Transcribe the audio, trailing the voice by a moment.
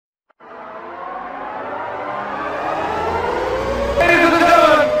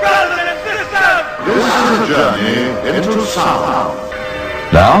journey into sound.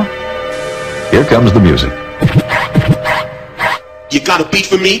 Now, here comes the music. You got a beat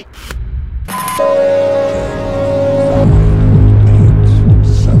for me?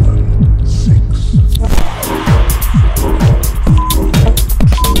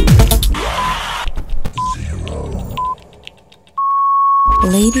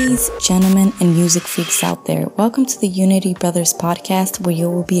 Ladies, gentlemen, and music freaks out there, welcome to the Unity Brothers podcast, where you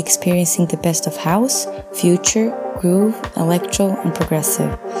will be experiencing the best of house, future, groove, electro, and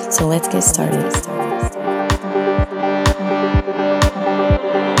progressive. So let's get started.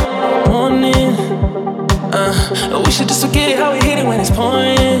 Morning, we should just forget how we hit it when it's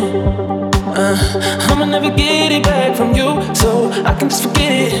pouring. I'ma never get it back from you, so I can just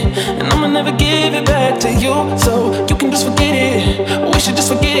forget it. And I'ma never give it back to you, so you can just forget it. We should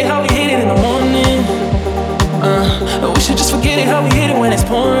just forget how we hit it in the morning. We should just forget it how we hit it when it's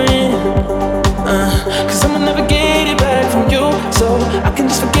pouring. Cause I'ma never get it back from you, so I can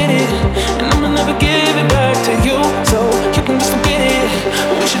just forget it. And I'ma never give it back to you, so you can just forget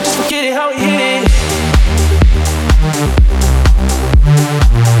it. We should just forget it how we hit it.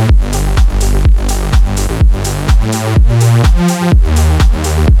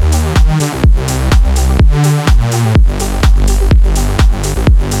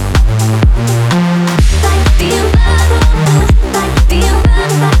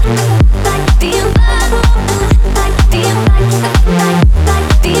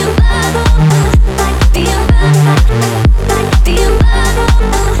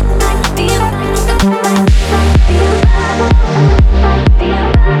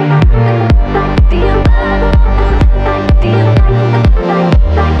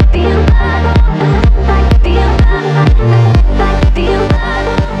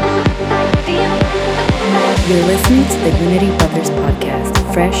 You're listening to the Unity Brothers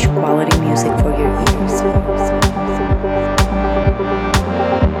podcast, fresh quality music for your ears.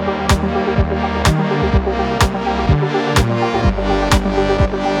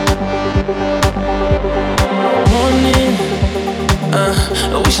 Morning,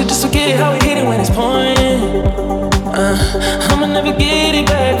 we should just forget how we hit it when it's pouring. I'ma never get it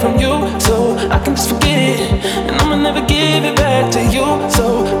back from you, so I can just forget it. And I'ma never give it back to you,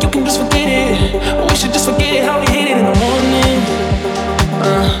 so you can just forget it. We should just forget how we hit it in the morning.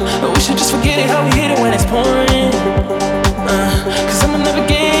 We should just forget it how we hit it when it's pouring. Cause I'ma never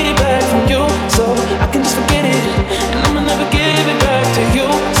get it back from you, so I can just forget it. And I'ma never give it back to you,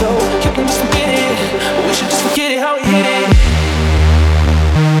 so you can just forget it. We should just forget it how we hit it.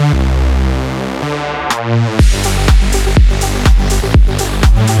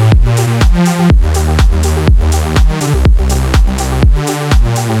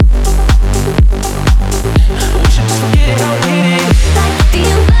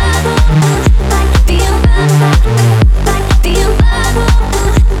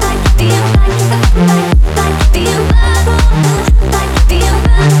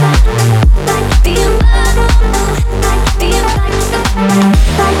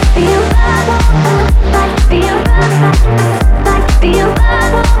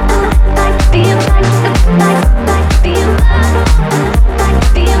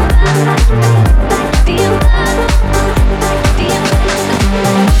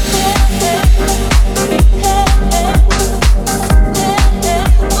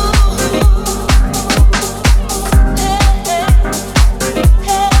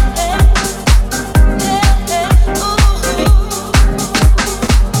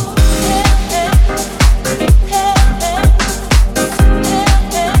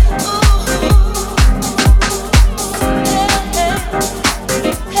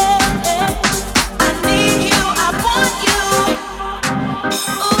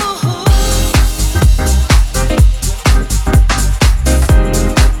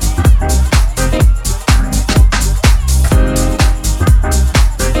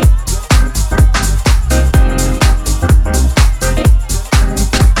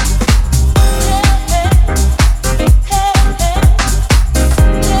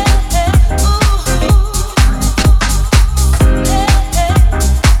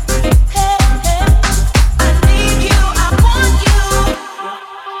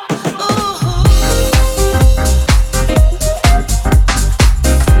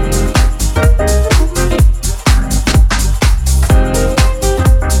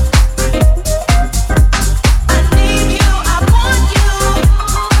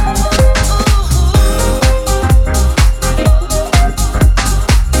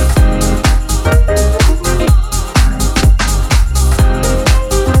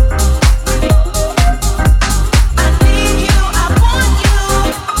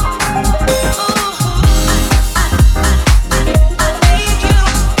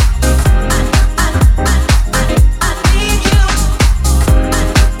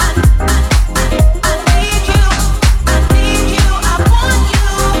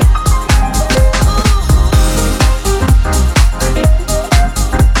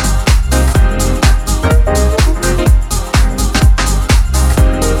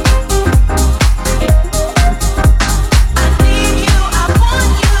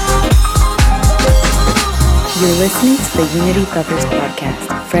 listening to the Unity Brothers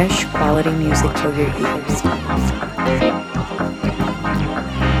podcast, fresh quality music for your ears.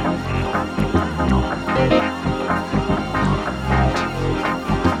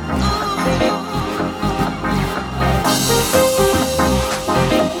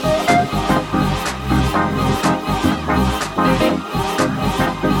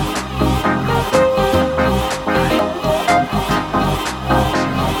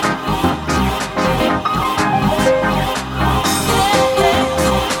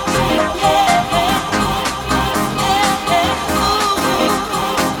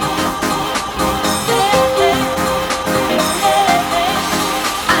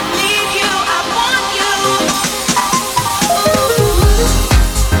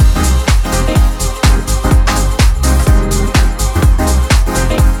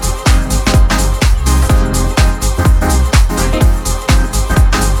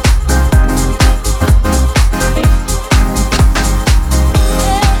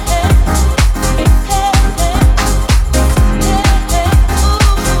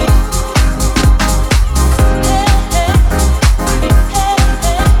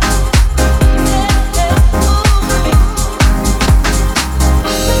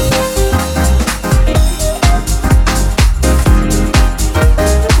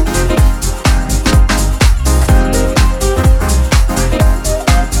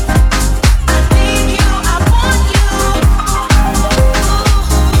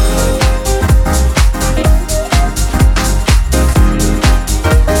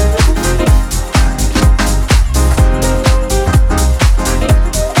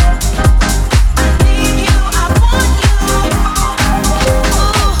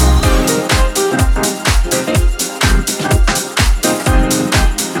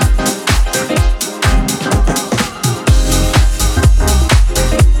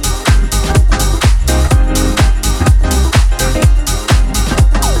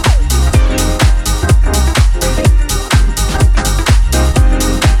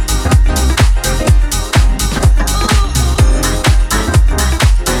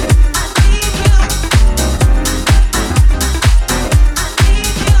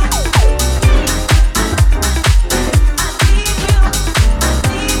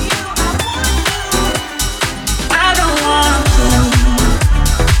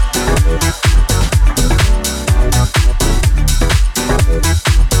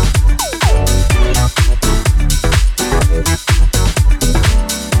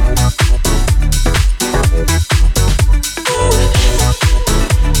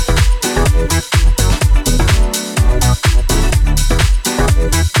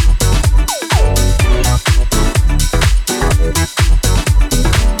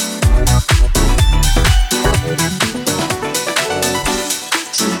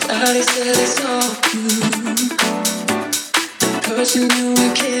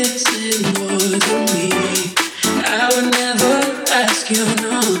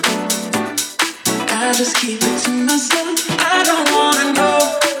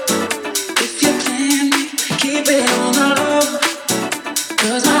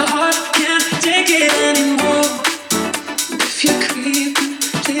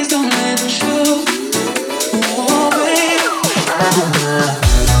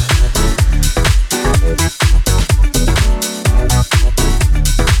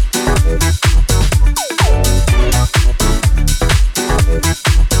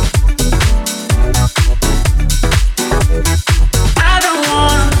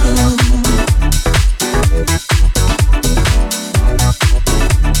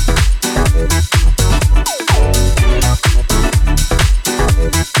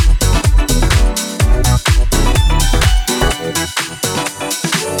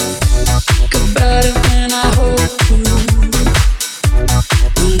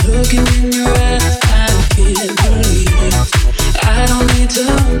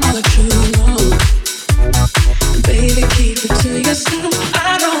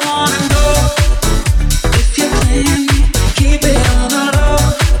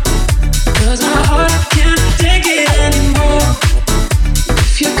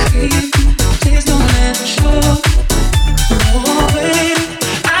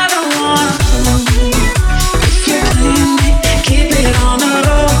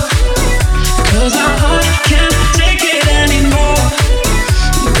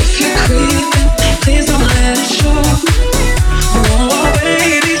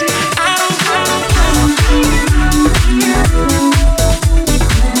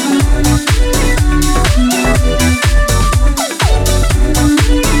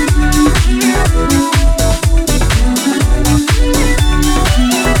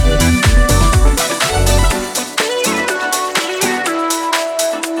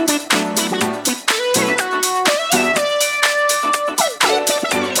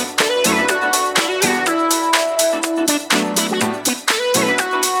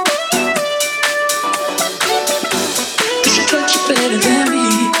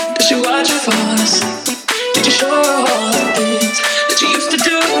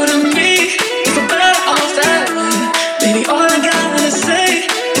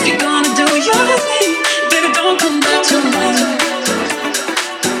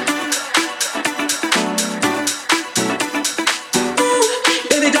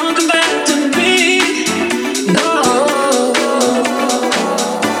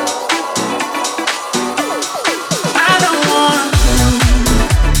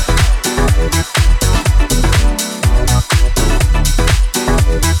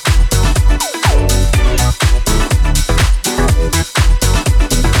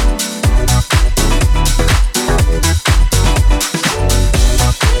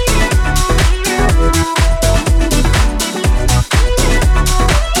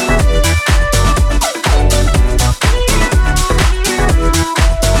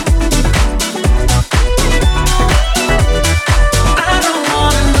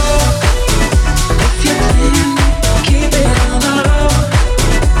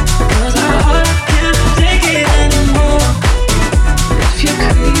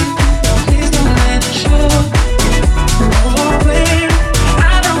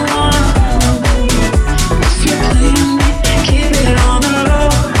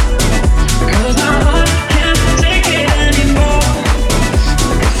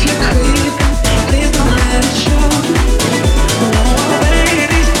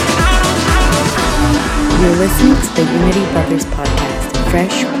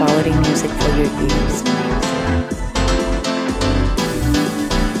 fresh, quality music for your ears.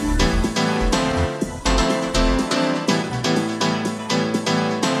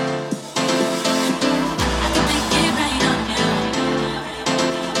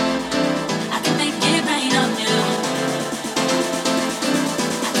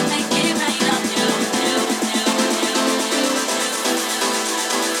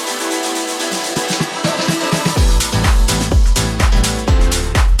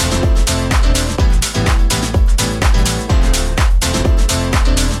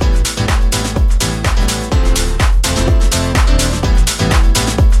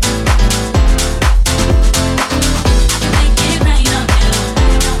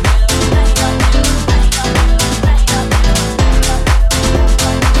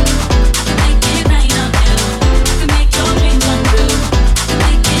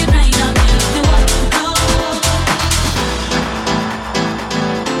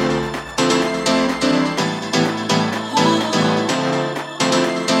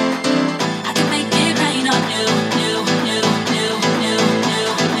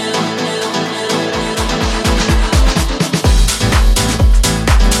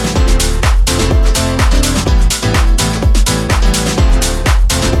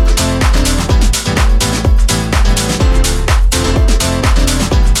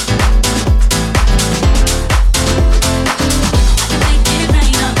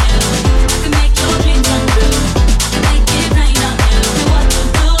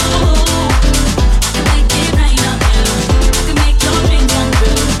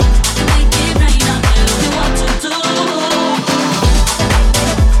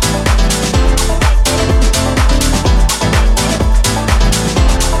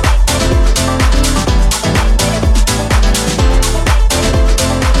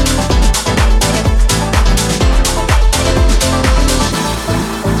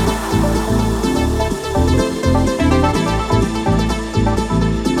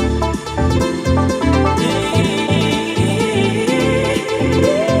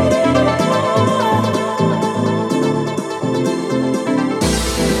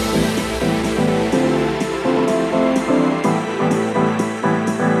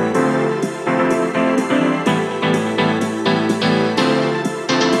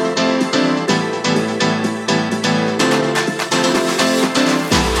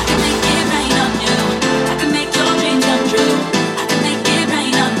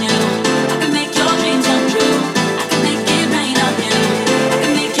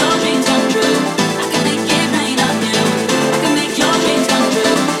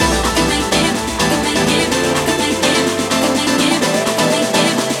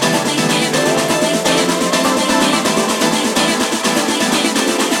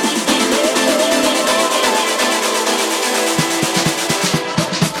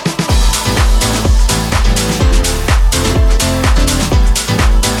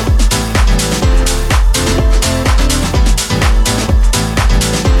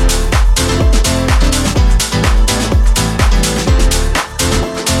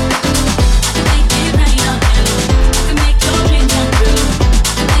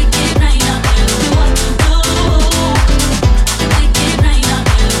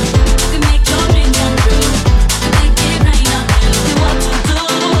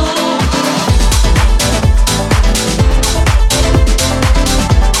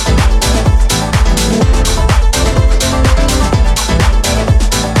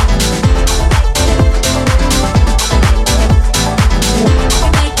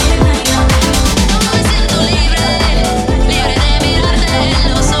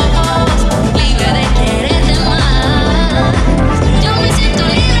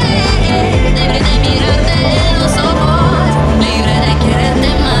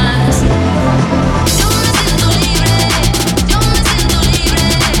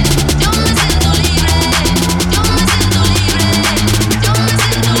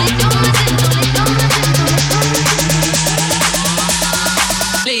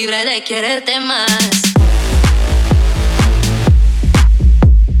 quererte más.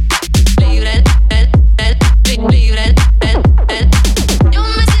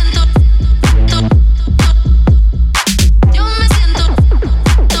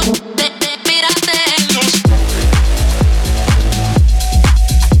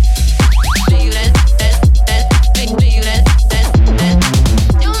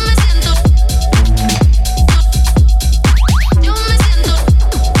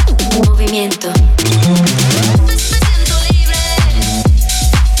 Movimiento.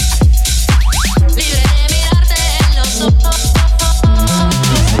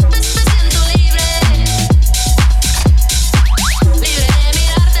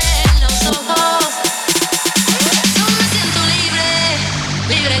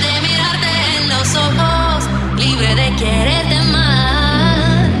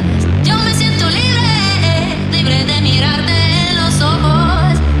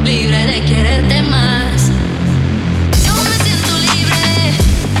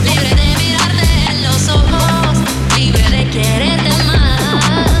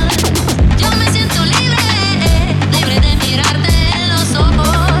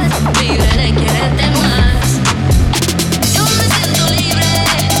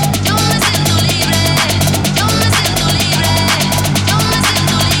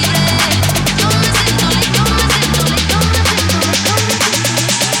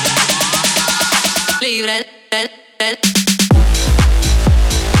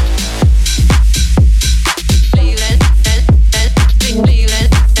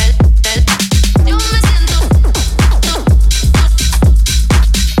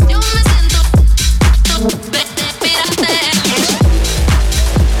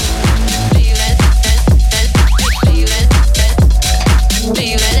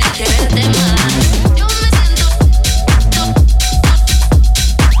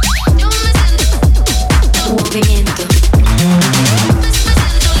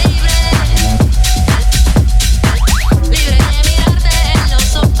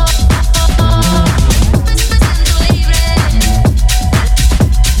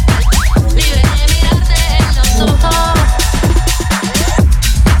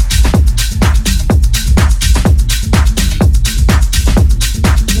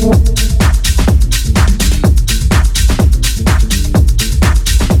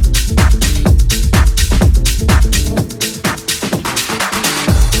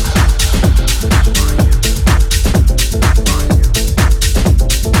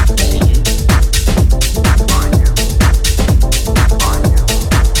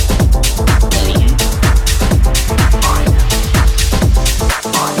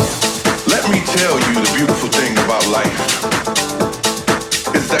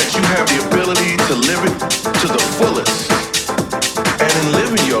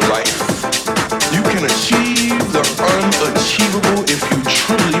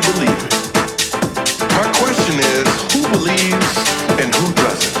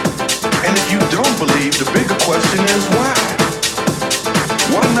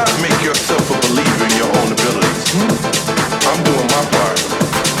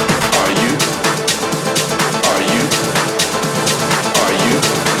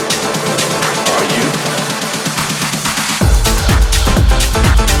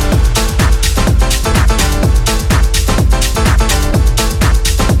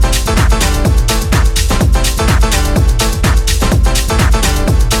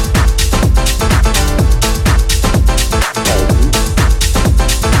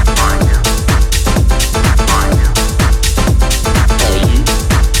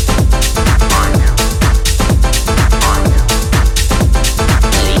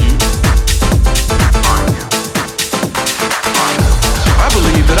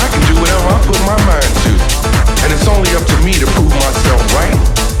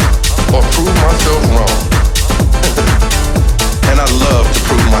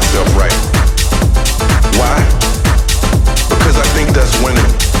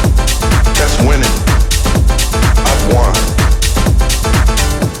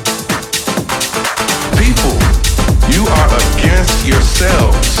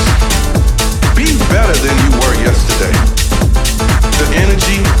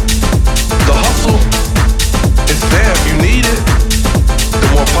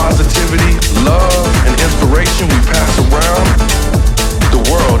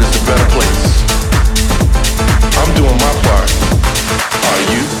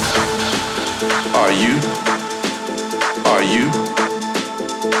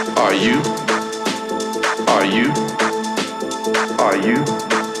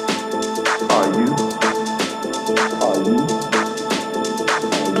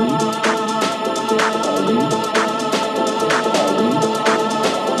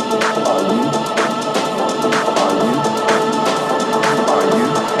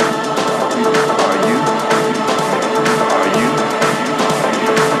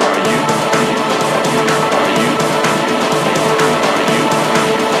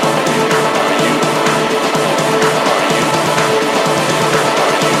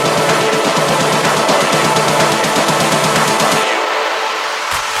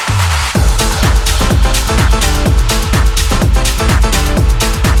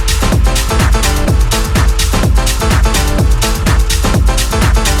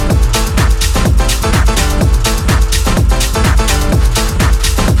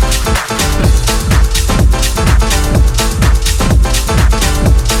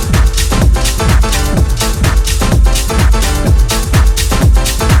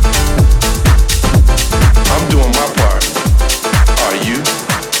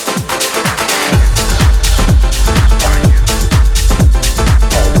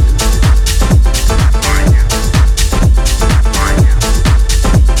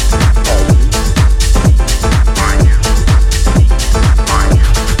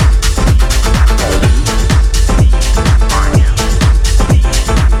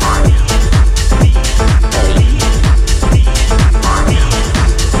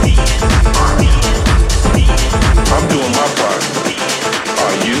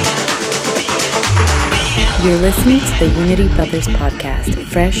 You're listening to the Unity Brothers podcast,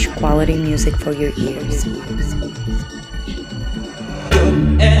 fresh quality music for your ears.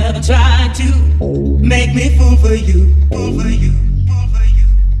 Don't ever try to make me fool for you, fool for you, fool for you,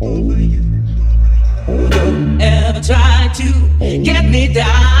 fool for you. Don't ever try to get me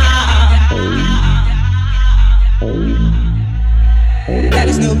down. That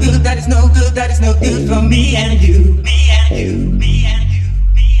is no good, that is no good, that is no good for me and you, me and you, me and you,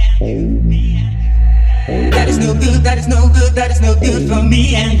 me and you, me and you. That is no good, that is no good, that is no good for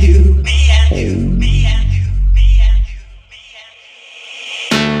me and you, me and you, me and you.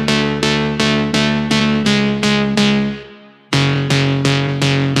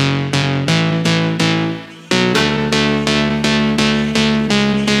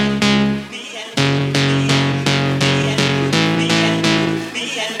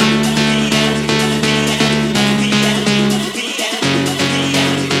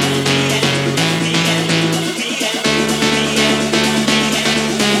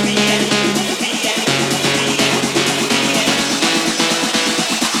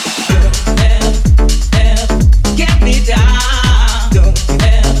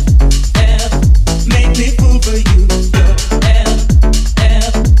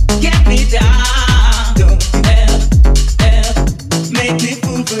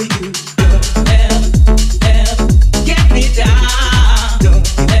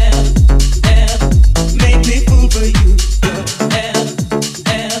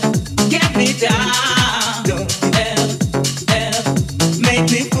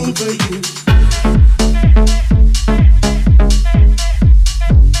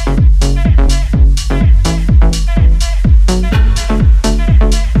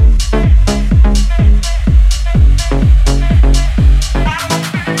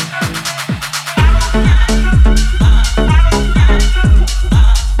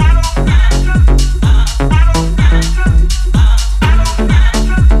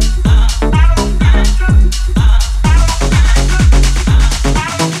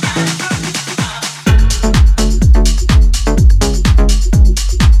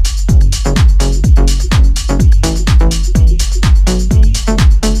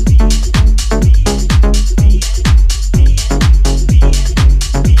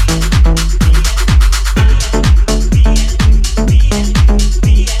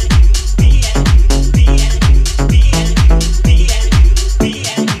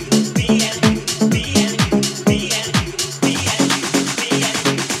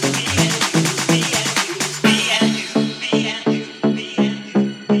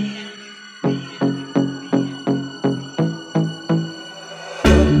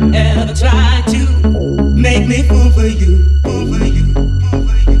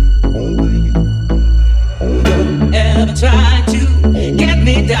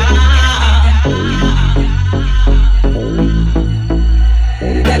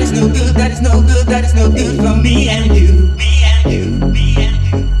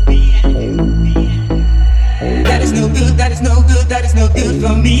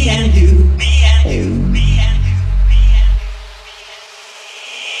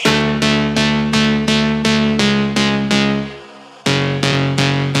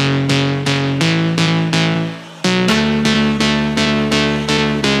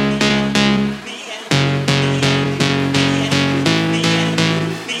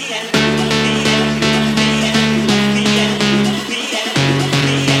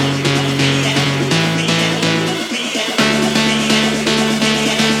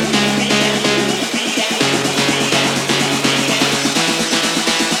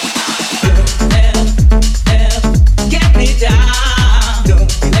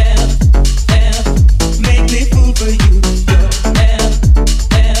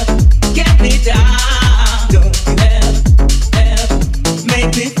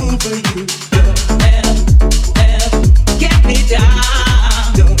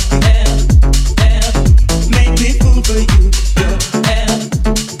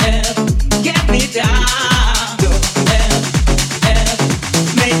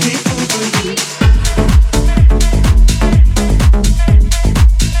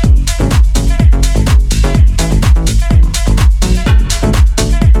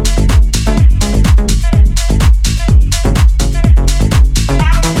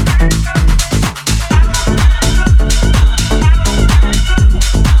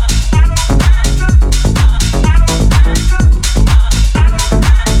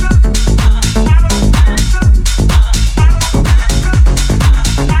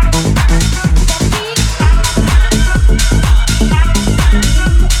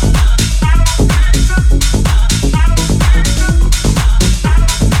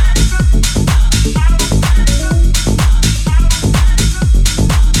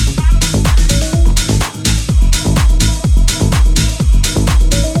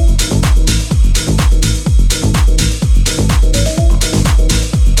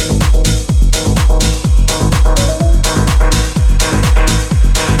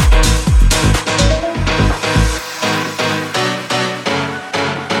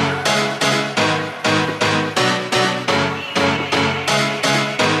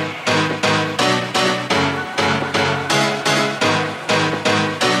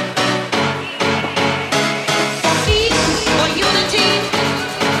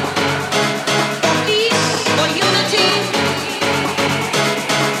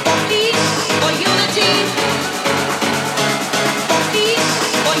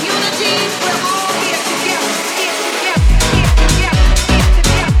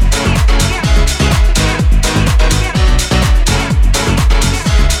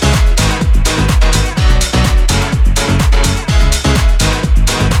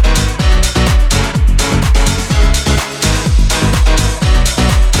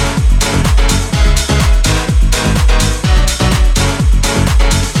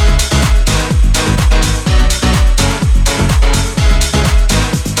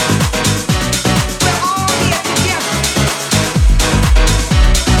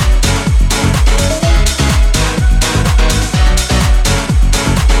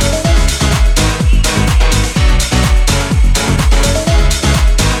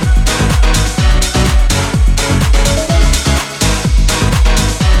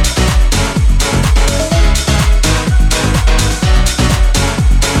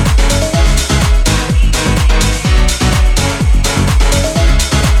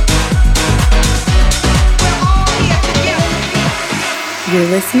 You're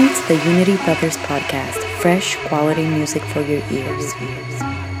listening to the Unity Brothers podcast, fresh quality music for your ears.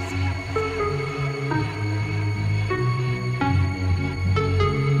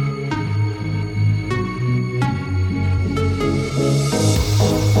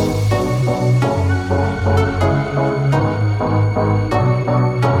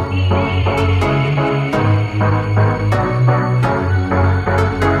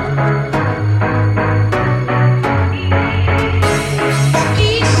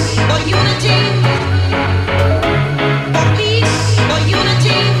 For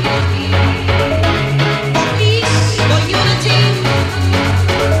unity,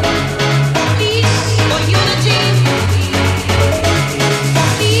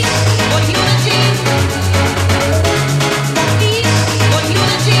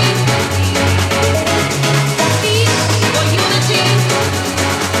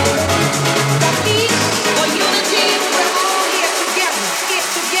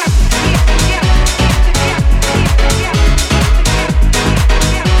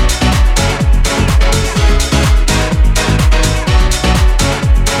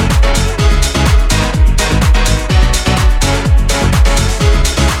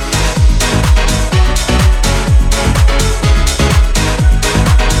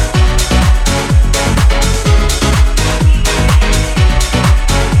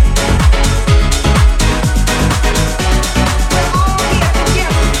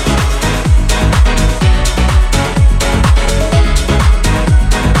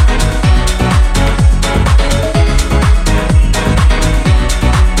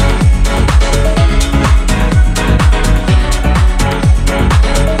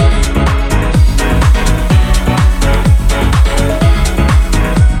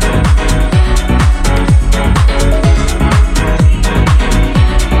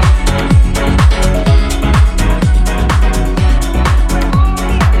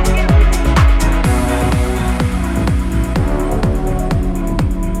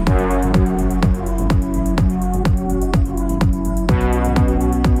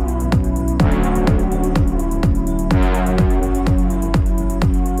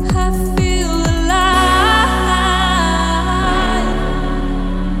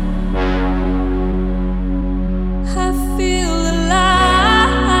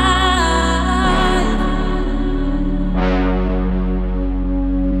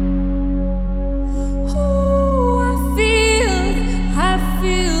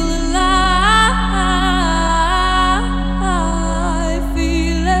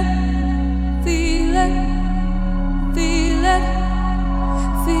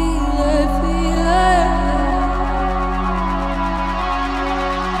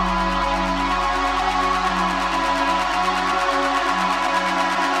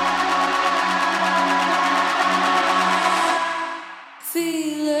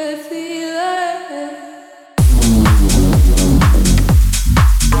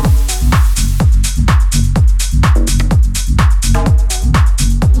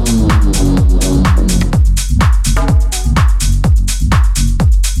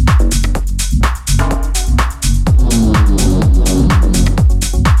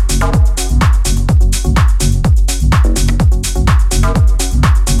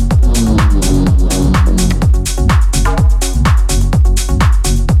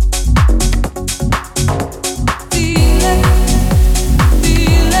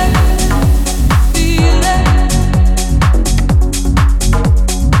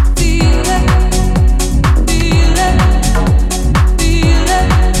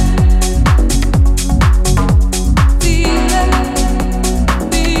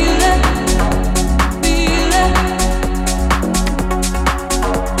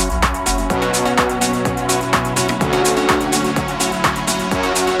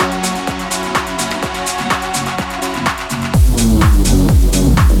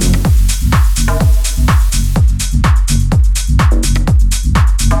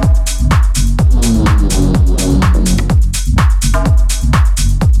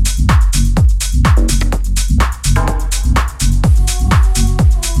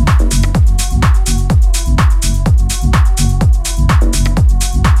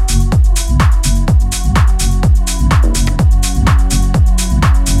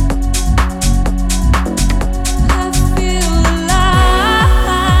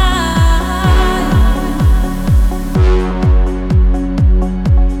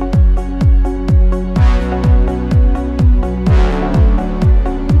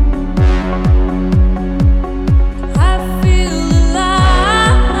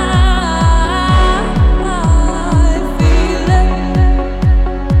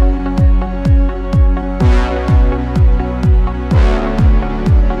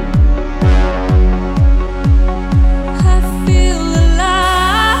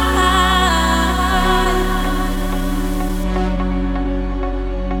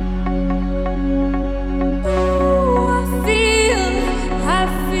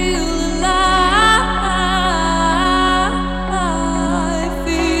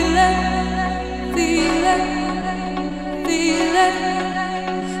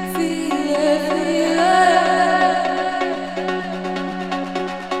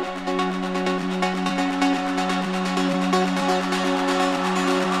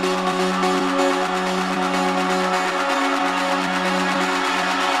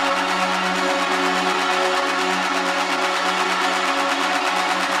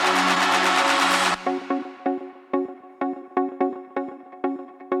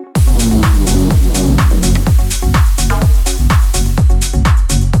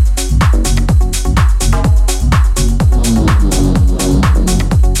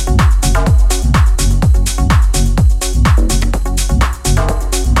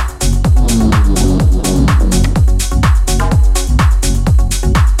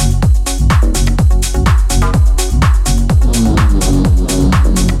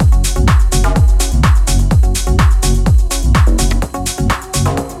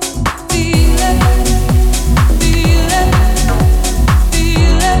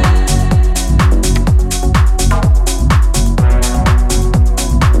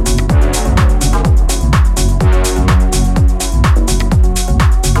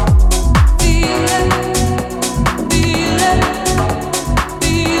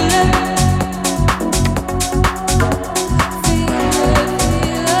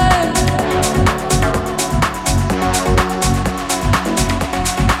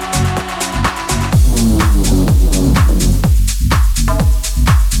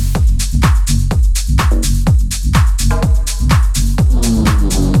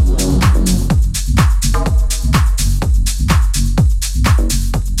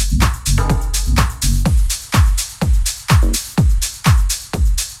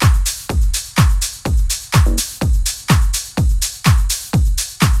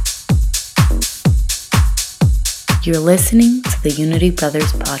 You're listening to the Unity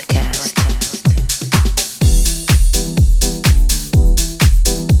Brothers Podcast.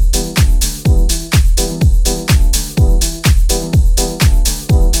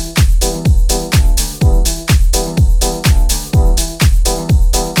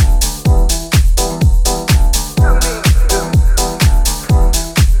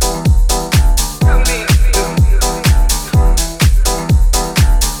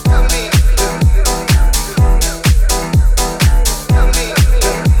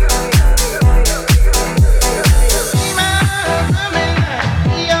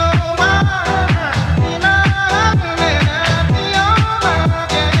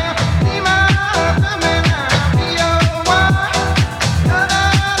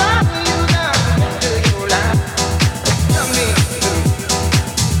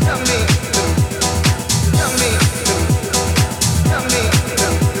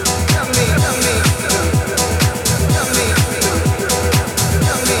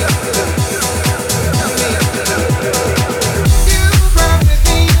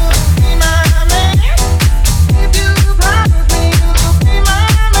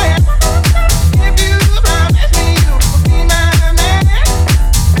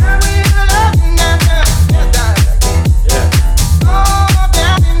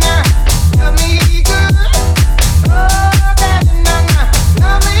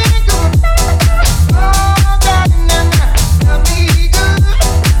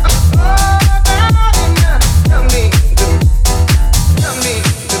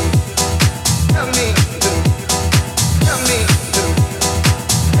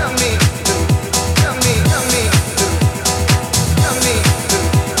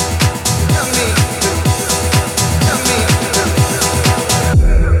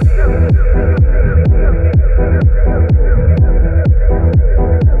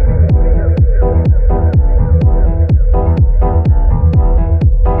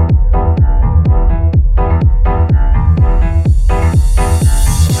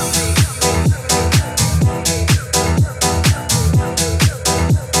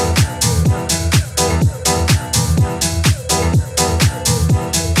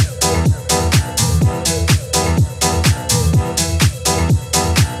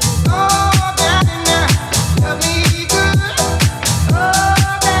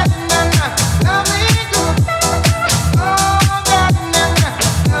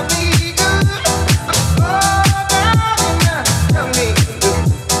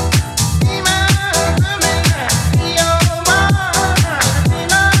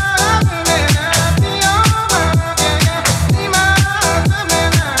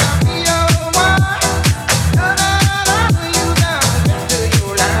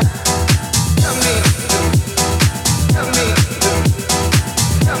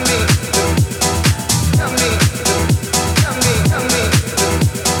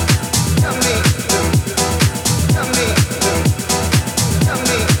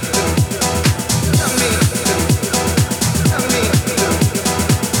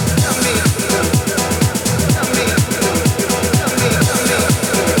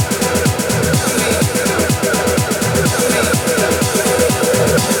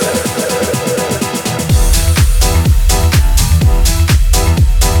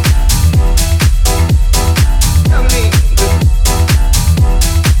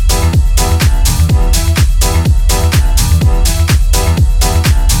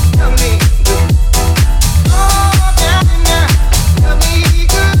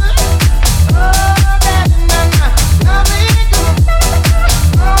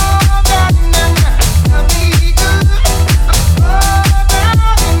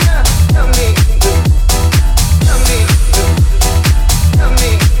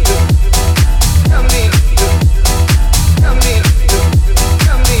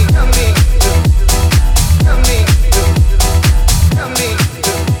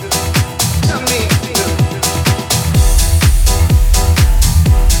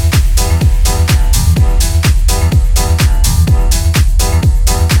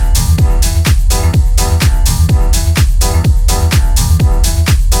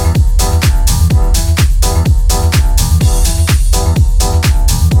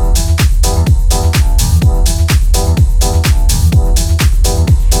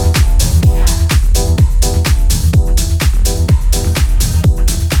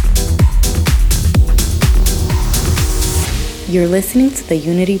 You're listening to the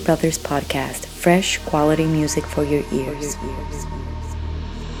Unity Brothers Podcast, fresh quality music for your ears.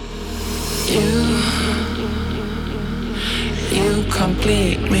 You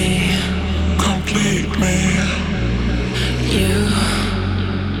complete me.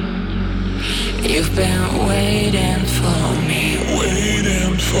 You've been waiting. waiting for me,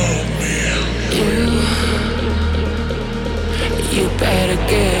 waiting for me. You better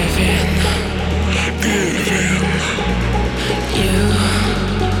give in, give in.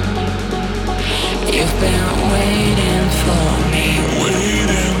 You've been waiting for me,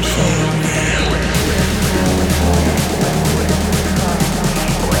 waiting for me.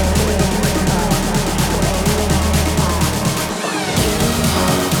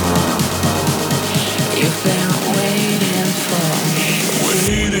 You've been waiting for me,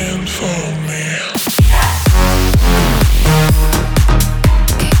 waiting for me.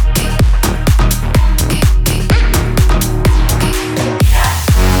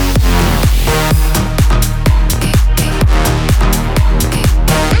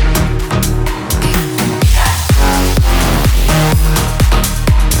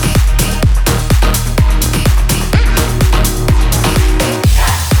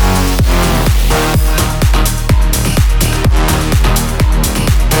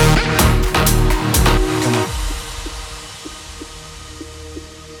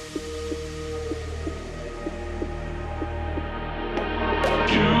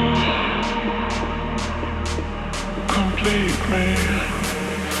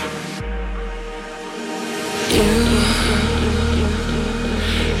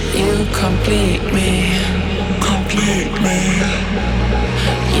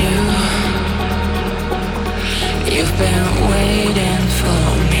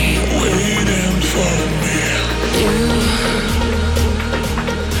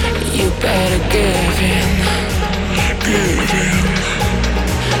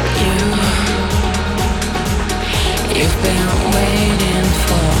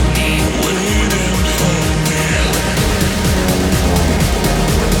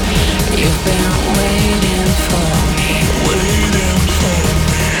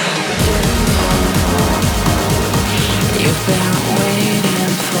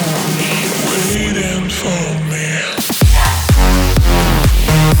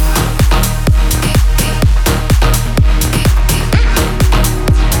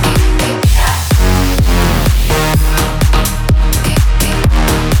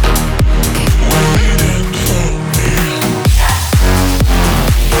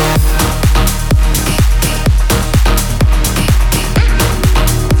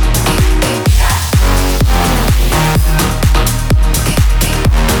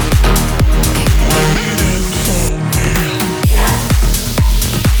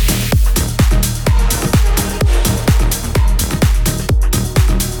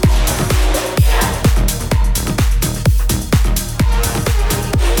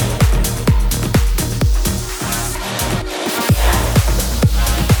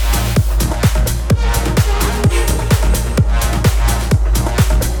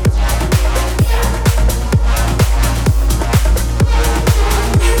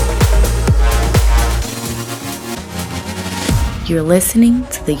 You're listening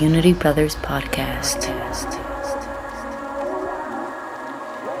to the Unity Brothers podcast.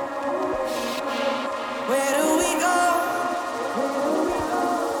 Where do we go?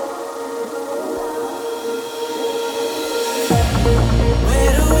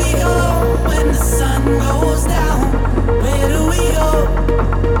 Where do we go when the sun goes down? Where do we go?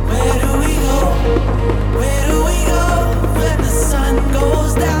 Where do we go? Where do we go when the sun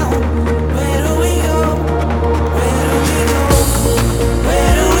goes down? Where do we go? Where do we go?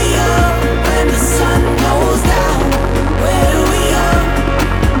 Where do we go when the sun goes down?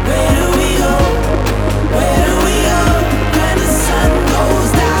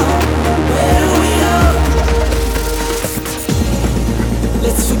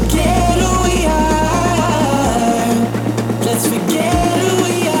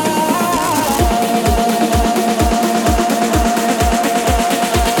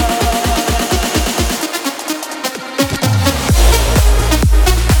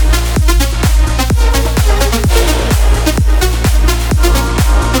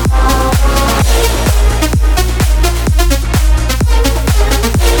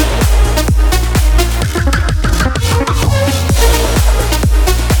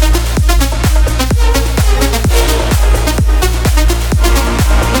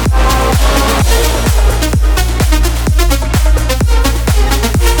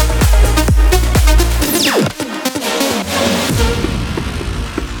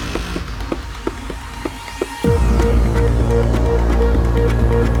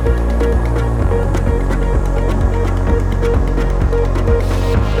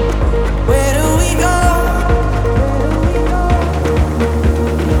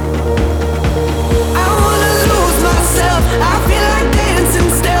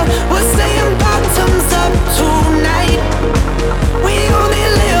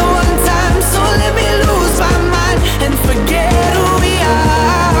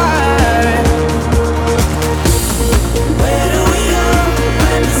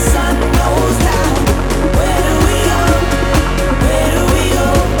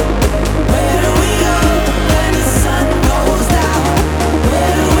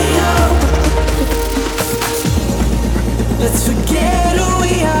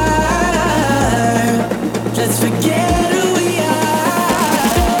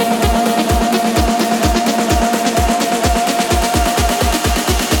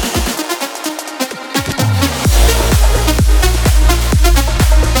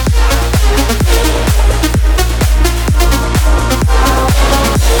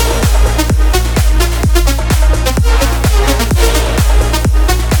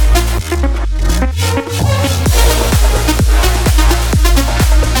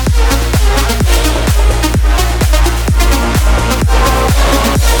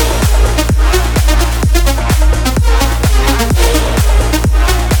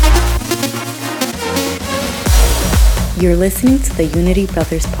 You're listening to the Unity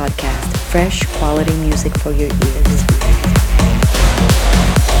Brothers podcast, fresh quality music for your ears.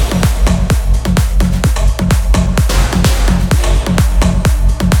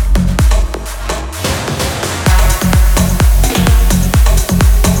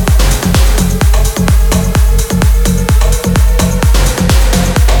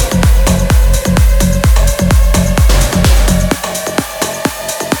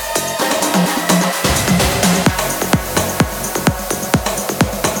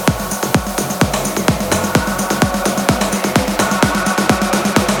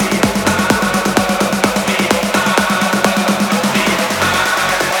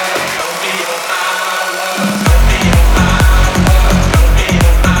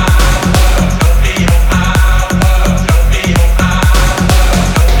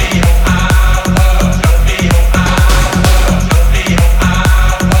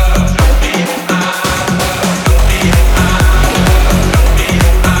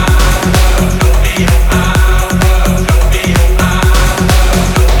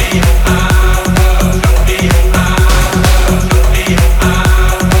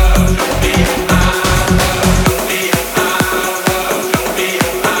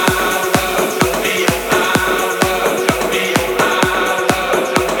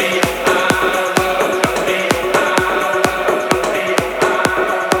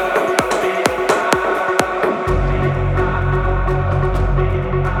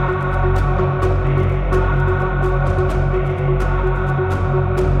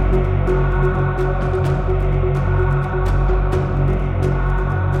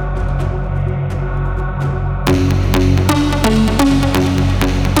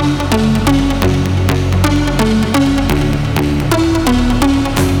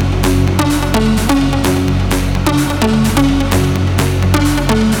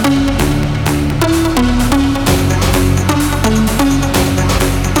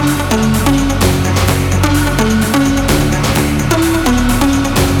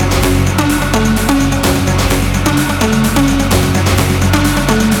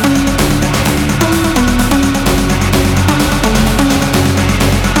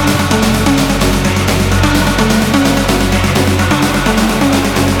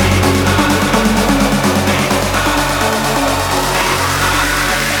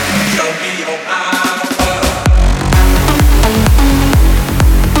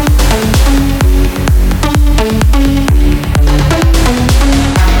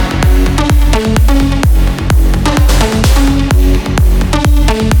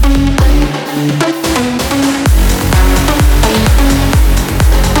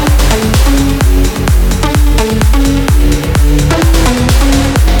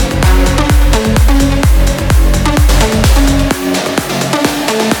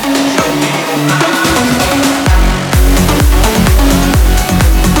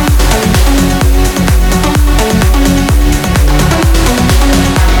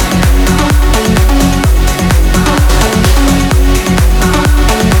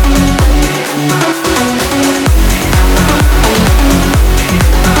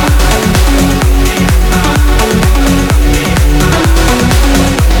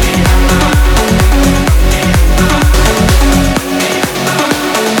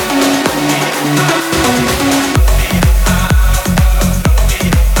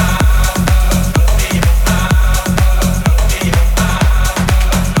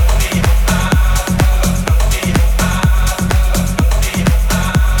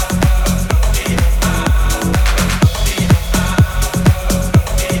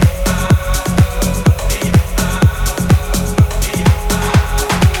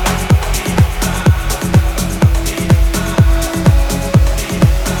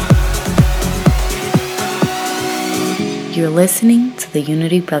 You're listening to the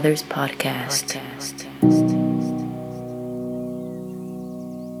Unity Brothers podcast.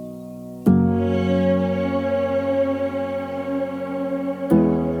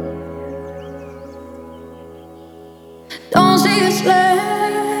 Don't say it's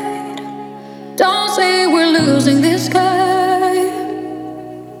late. Don't say we're losing this game.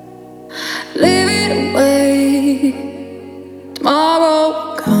 Leave it away. Tomorrow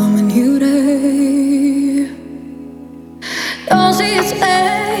will come a new day. Don't say it's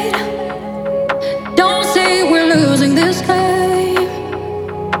late. Don't say we're losing this game.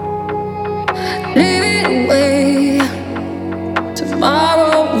 Leave it away.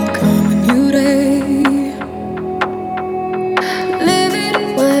 Tomorrow will come a new day. Live it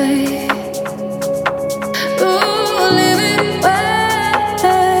away. Ooh, live it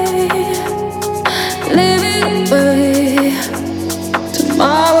away. Live it away.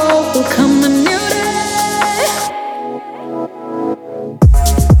 Tomorrow will come a new day.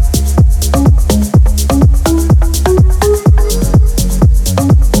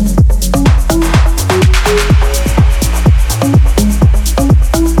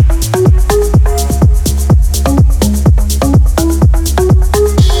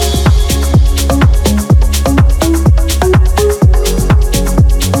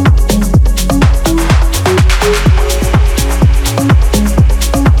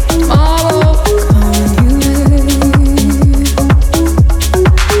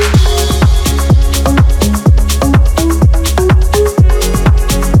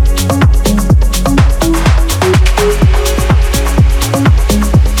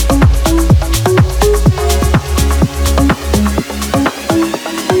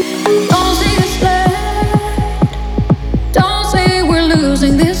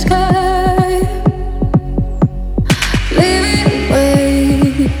 losing this guy. Leaving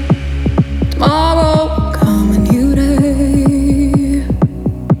away. Tomorrow will come a new day.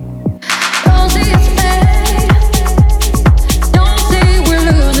 Don't see it's bad. Don't see we're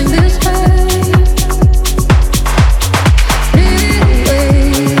losing this guy. Leaving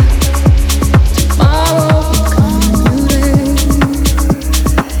away. Tomorrow will come a new day.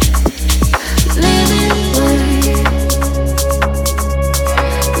 Leaving away.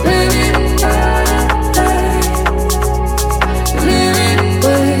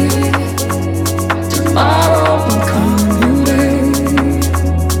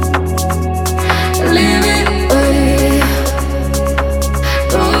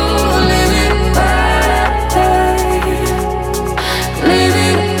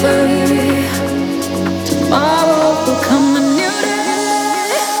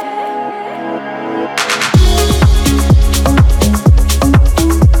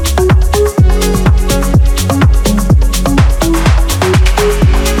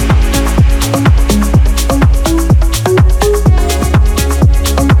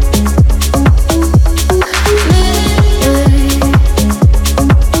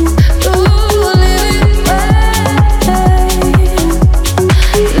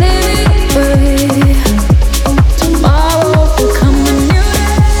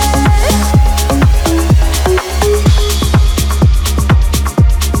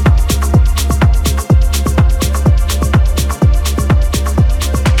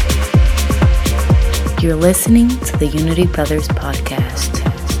 You're listening to the Unity Brothers podcast.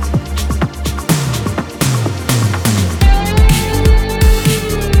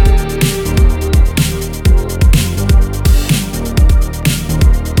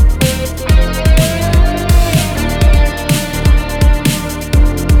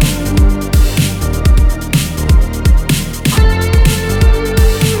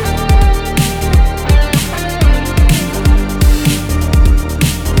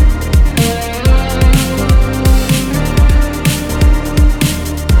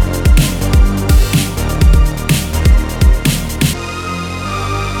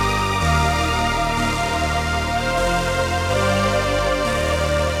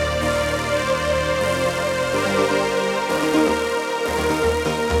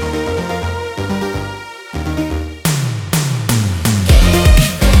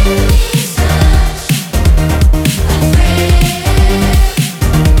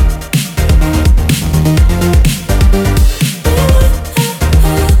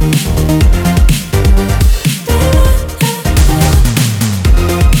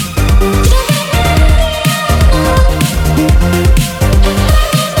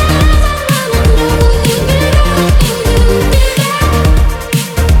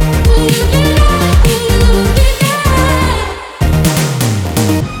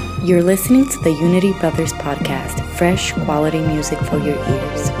 You're listening to the Unity Brothers podcast, fresh quality music for your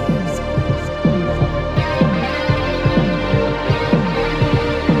ears.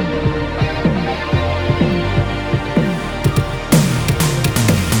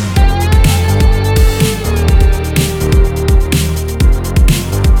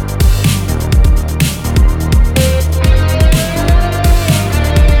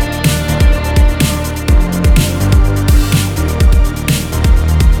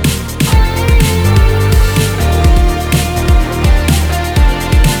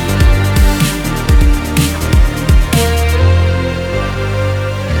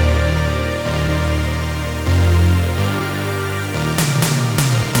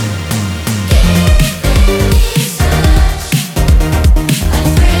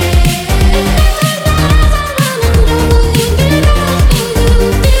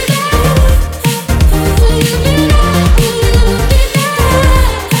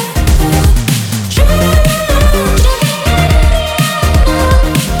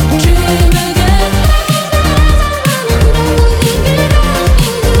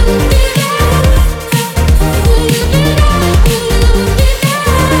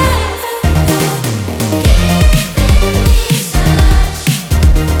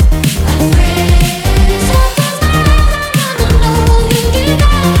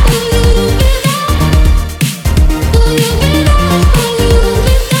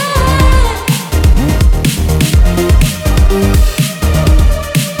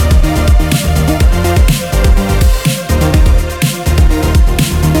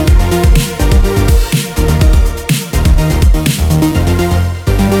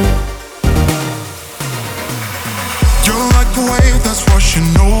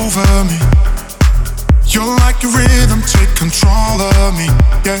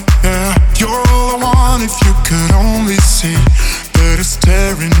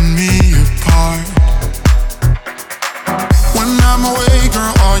 tearing me apart. When I'm away,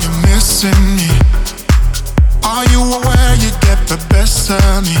 girl, are you missing me? Are you aware you get the best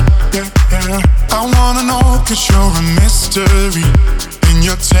of me? Yeah, yeah. I wanna know, 'cause you're a mystery, and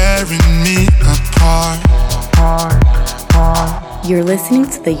you're tearing me apart. You're listening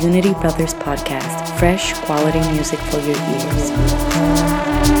to the Unity Brothers podcast, fresh quality music for your ears.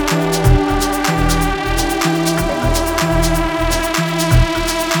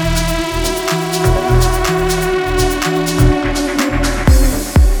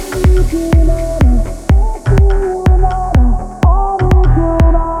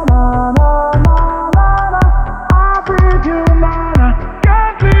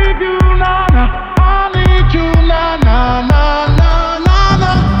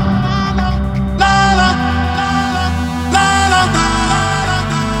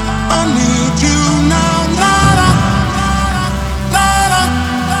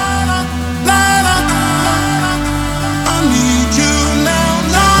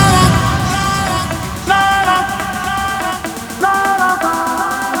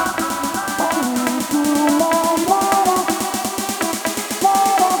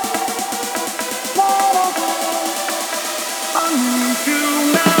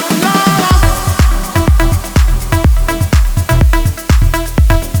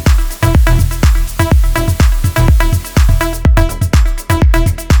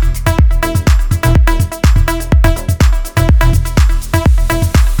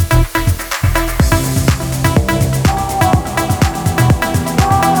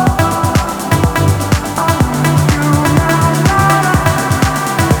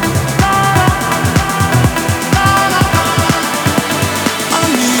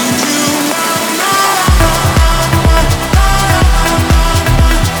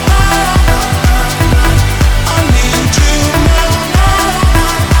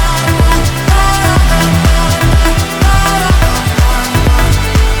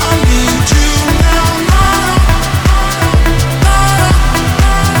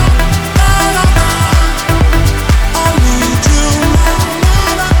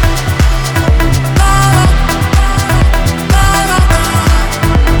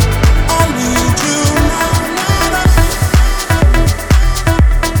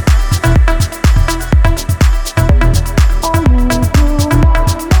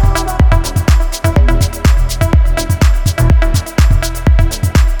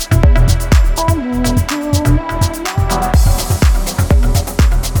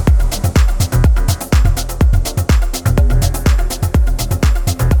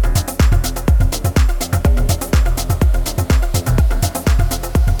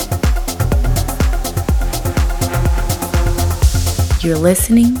 You're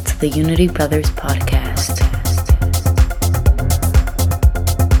listening to the Unity Brothers podcast.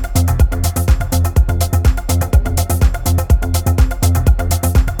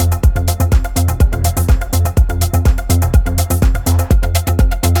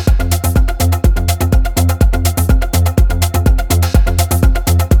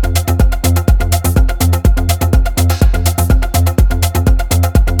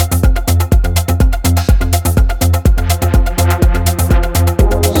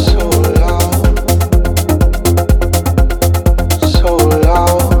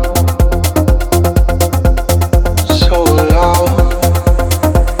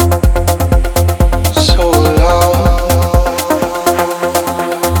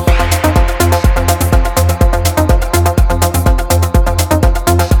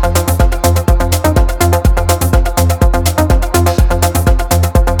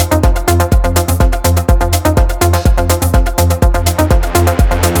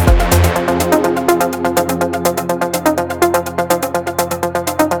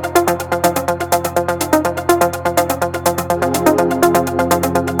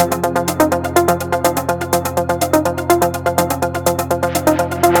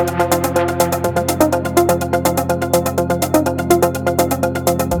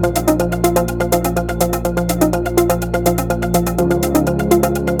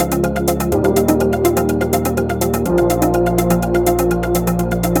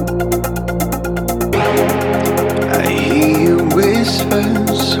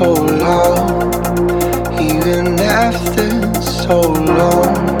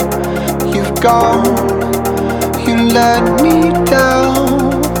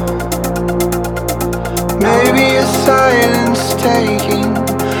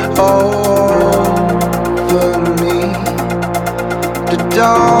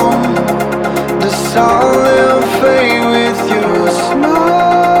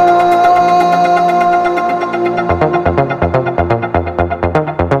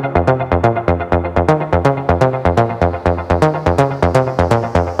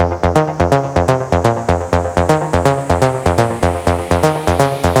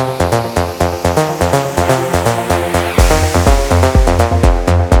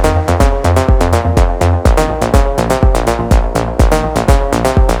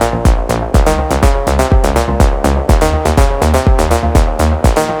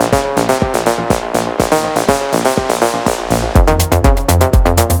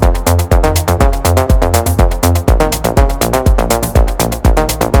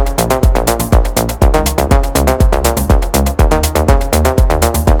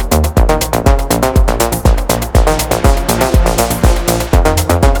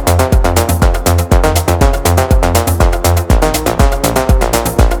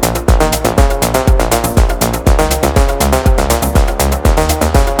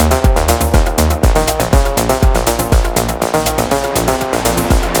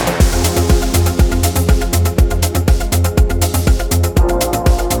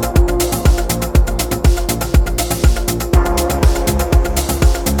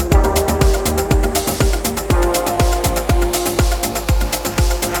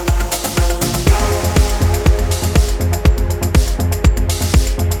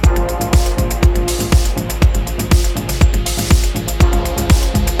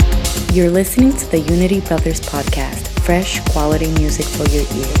 You're listening to the Unity Brothers podcast, fresh quality music for your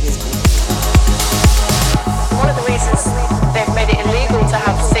ears. One of the reasons they've made it illegal to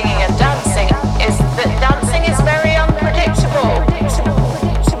have singing and dancing is that dancing is very unpredictable.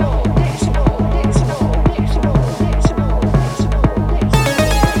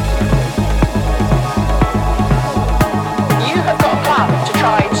 You have got a plan to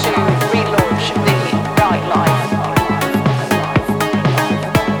try to relaunch the nightlife.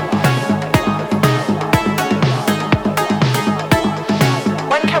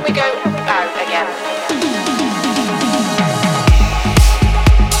 When can we go out again?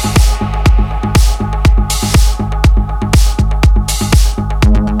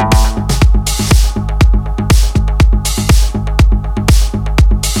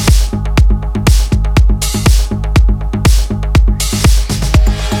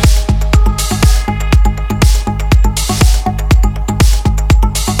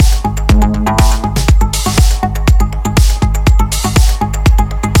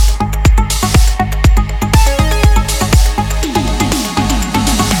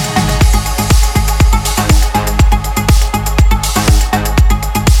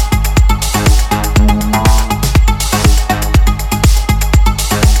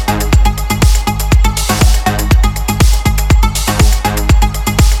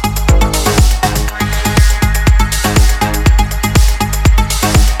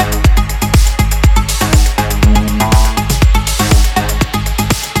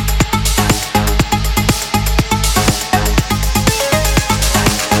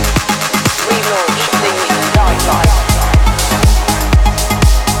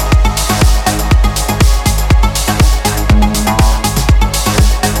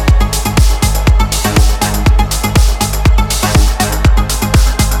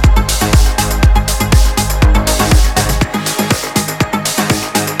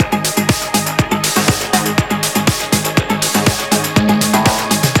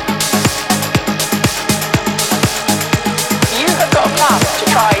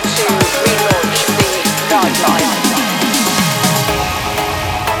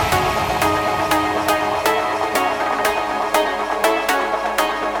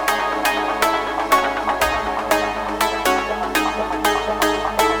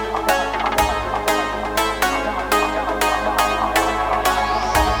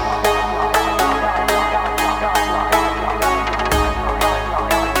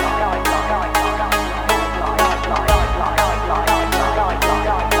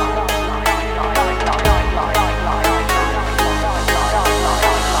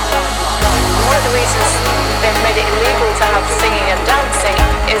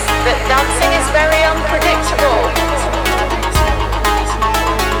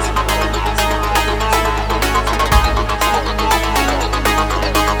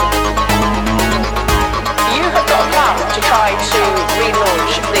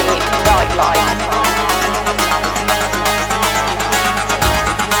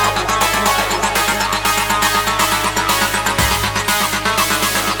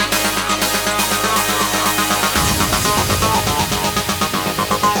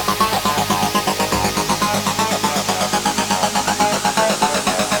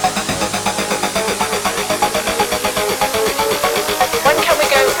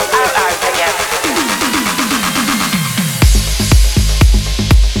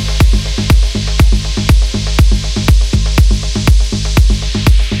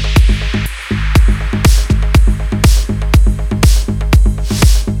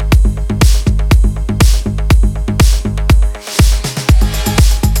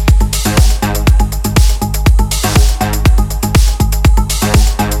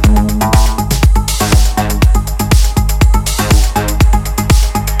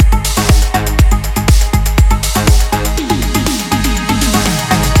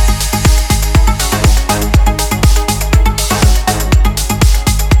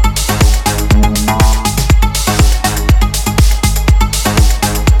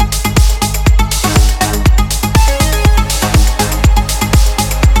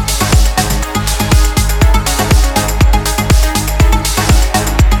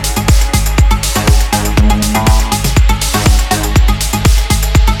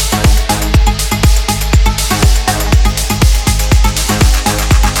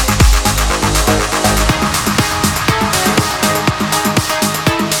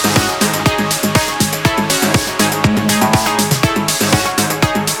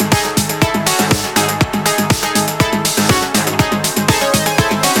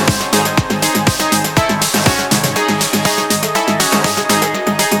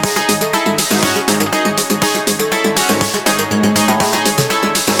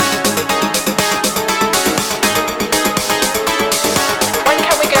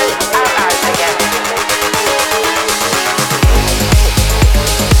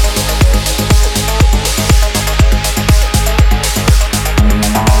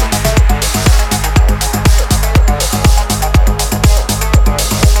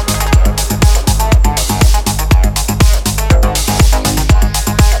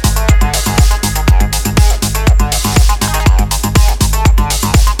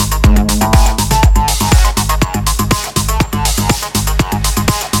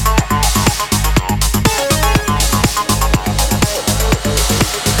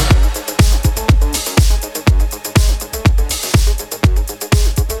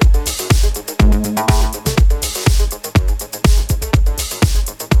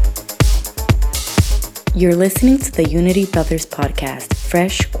 You're listening to the Unity Brothers podcast,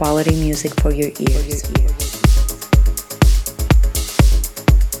 fresh quality music for your ears.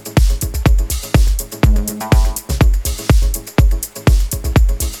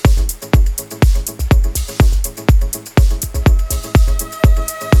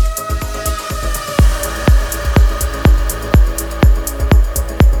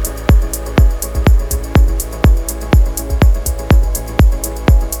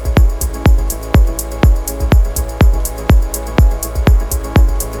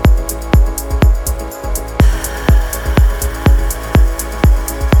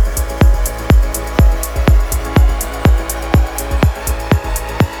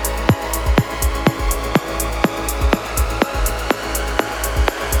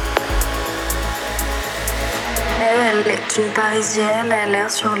 Parisienne, elle erre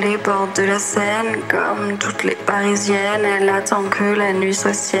sur les bords de la Seine. Comme toutes les Parisiennes, elle attend que la nuit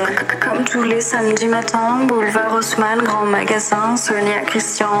soit ciel. Comme tous les samedis matins, boulevard Haussmann, grand magasin. Sonia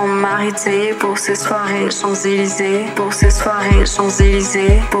Christian, Marité, pour ses soirées Champs-Élysées. Pour ses soirées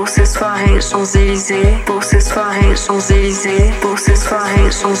Champs-Élysées. Pour ses soirées Champs-Élysées. Pour ses soirées Champs-Élysées. Pour ses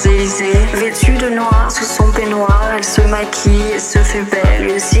soirées Champs-Élysées. Vêtue de noir sous son peignoir, elle se maquille et se fait belle.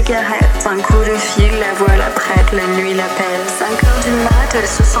 Une cigarette, un coup de fil, la voilà prête, la nuit l'appelle. 5h du mat, elle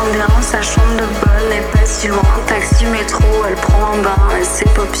se sent bien, sa chambre de bonne n'est pas si loin. Taxi, métro, elle prend un bain et ses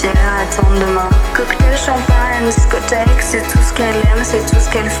paupières attendent demain. Cocktail, champagne, discothèque, c'est tout ce qu'elle aime, c'est tout ce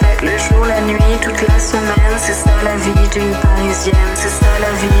qu'elle fait. Le jour, la nuit, toute la semaine, c'est ça la vie d'une Parisienne. C'est ça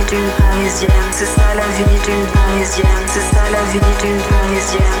la vie d'une Parisienne. C'est ça la vie d'une Parisienne. C'est ça la vie d'une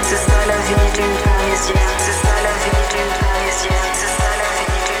Parisienne. C'est ça la vie d'une Parisienne. C'est ça la vie d'une Parisienne. C'est ça la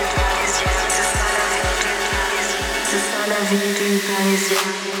vie d'une Parisienne. C'est ça la vie d'une Parisienne. C'est ça la vie d'une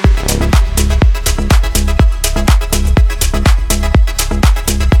Parisienne.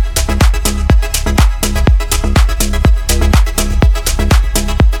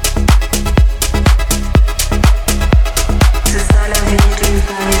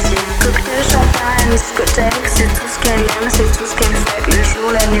 Discothèque, c'est tout ce qu'elle aime, c'est tout ce qu'elle fait. Le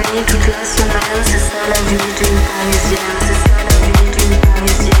jour, la nuit, toute la semaine, c'est ça la vie d'une Parisienne. C'est ça la vie d'une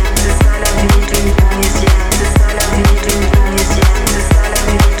Parisienne. C'est ça la vie d'une Parisienne. C'est ça la vie d'une Parisienne. C'est ça la vie d'une Parisienne. C'est ça la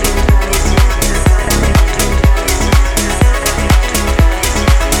vie d'une Parisienne. C'est ça la vie d'une Parisienne.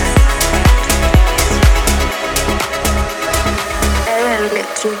 Elle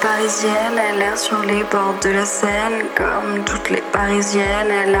est une Parisienne, elle erre sur les bords de la Seine. Comme toutes les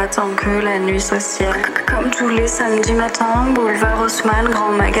Parisiennes, elle attend que la nuit soit ciel. Comme tous les samedis matins, boulevard Haussmann,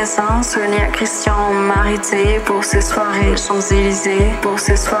 grand magasin. Sonia Christian, Marité, pour ses soirées Champs-Élysées. Pour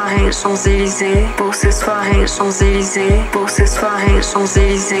ses soirées Champs-Élysées. Pour ses soirées Champs-Élysées. Pour ses soirées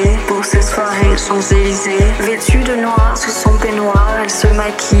Champs-Élysées. Pour ses soirées Champs-Élysées. Vêtue de noir sous son peignoir, elle se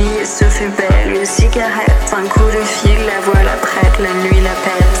maquille et se fait belle. Une cigarette, un coup de fil, la voilà prête, la nuit l'appelle.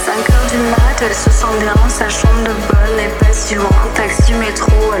 5h du mat, elle se sent bien, sa chambre de bonne n'est pas si loin. Taxi,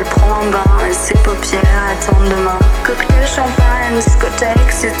 métro, elle prend un bain et ses paupières attendent demain. Cocktail, champagne,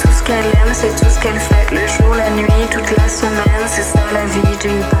 discothèque, c'est tout ce qu'elle aime, c'est tout ce qu'elle fait. Le jour, la nuit, toute la semaine, c'est ça la vie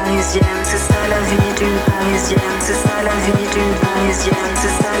d'une Parisienne. C'est ça la vie d'une Parisienne. C'est ça la vie d'une Parisienne. C'est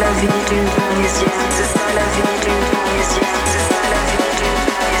ça la vie d'une Parisienne. C'est ça la vie d'une Parisienne. C'est ça la vie d'une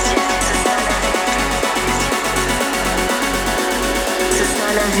Parisienne. C'est ça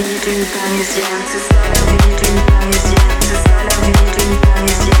la vie d'une Parisienne. C'est ça la vie d'une Parisienne. C'est ça la vie d'une Parisienne. C'est ça la vie d'une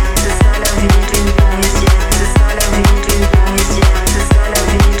Parisienne. C'est ça la vie d'une Parisienne. C'est ça la vie d'une Parisienne. C'est ça la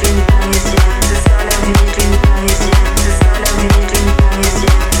vie d'une Parisienne. C'est ça la vie d'une Parisienne. C'est ça la vie d'une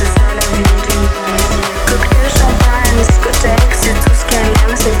Parisienne. C'est ça la vie d'une Parisienne. Cocktail, champagne, discothèque, c'est tout ce qu'elle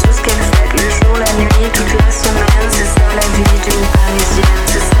aime, c'est tout ce qu'elle fait. Le jour, la nuit, toute la semaine, c'est ça la vie d'une Parisienne.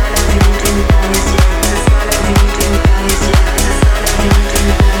 C'est ça la vie d'une Parisienne. C'est ça la vie d'une Parisienne. C'est ça la vie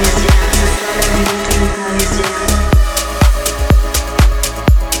d'une Parisienne. C'est ça la vie d'une Parisienne.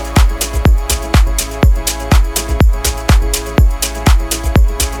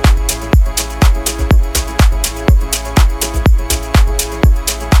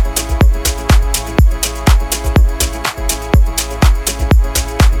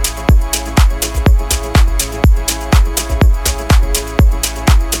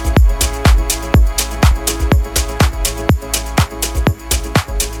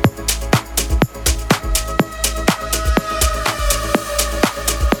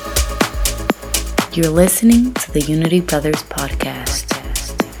 You're listening to the Unity Brothers podcast.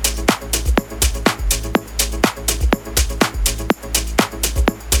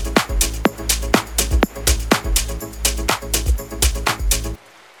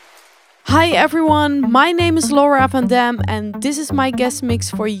 Hi everyone, my name is Laura Van Dam and this is my guest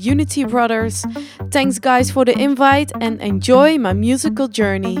mix for Unity Brothers. Thanks guys for the invite and enjoy my musical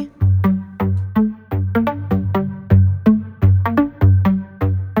journey.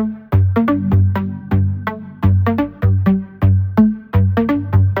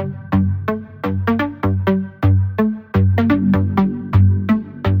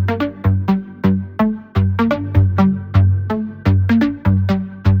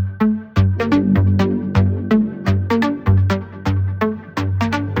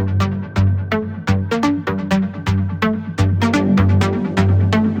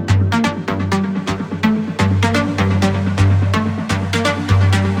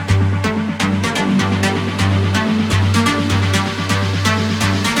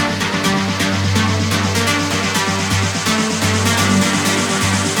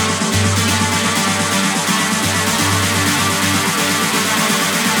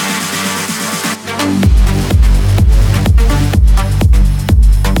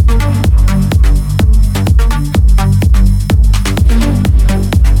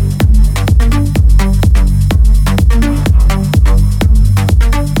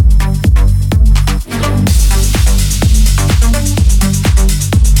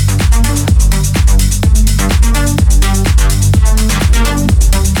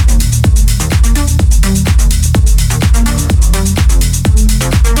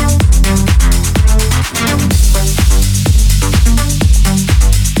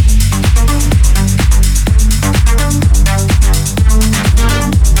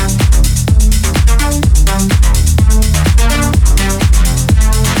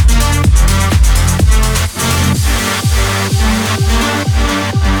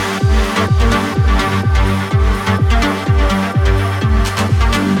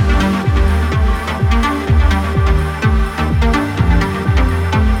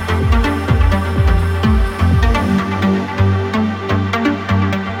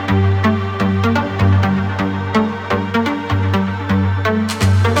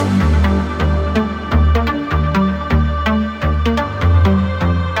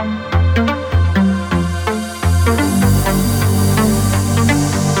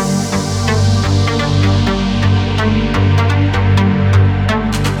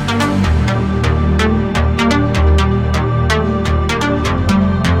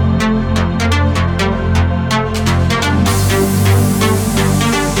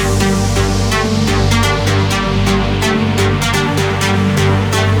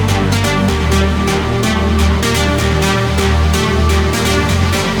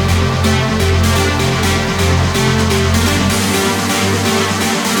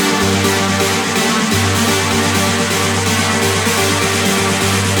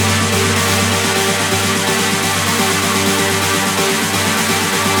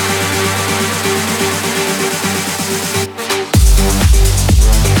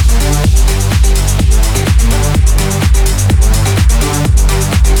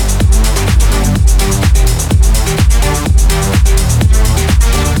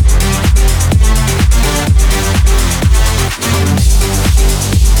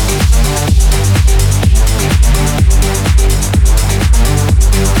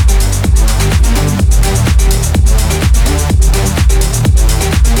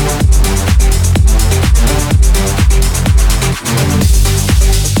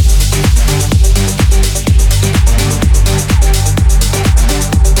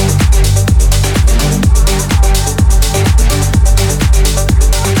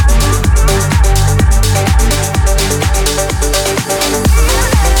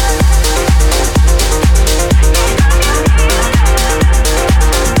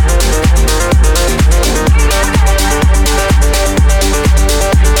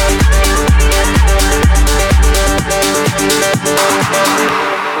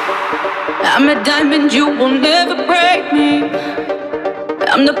 I'm a diamond, you will never break me.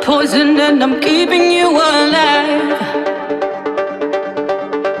 I'm the poison and I'm keeping you alive.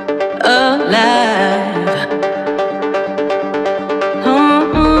 Alive.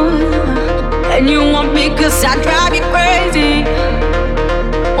 And you want me cause I drive you crazy.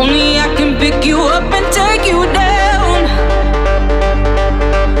 Only I can pick you up and take you down.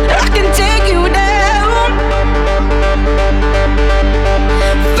 I can take you down.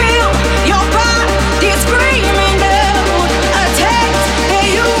 Feel your body screaming out a taste that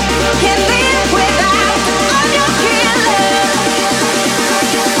you can live without. I'm your killer.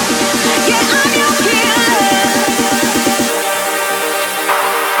 Yeah, I'm your killer.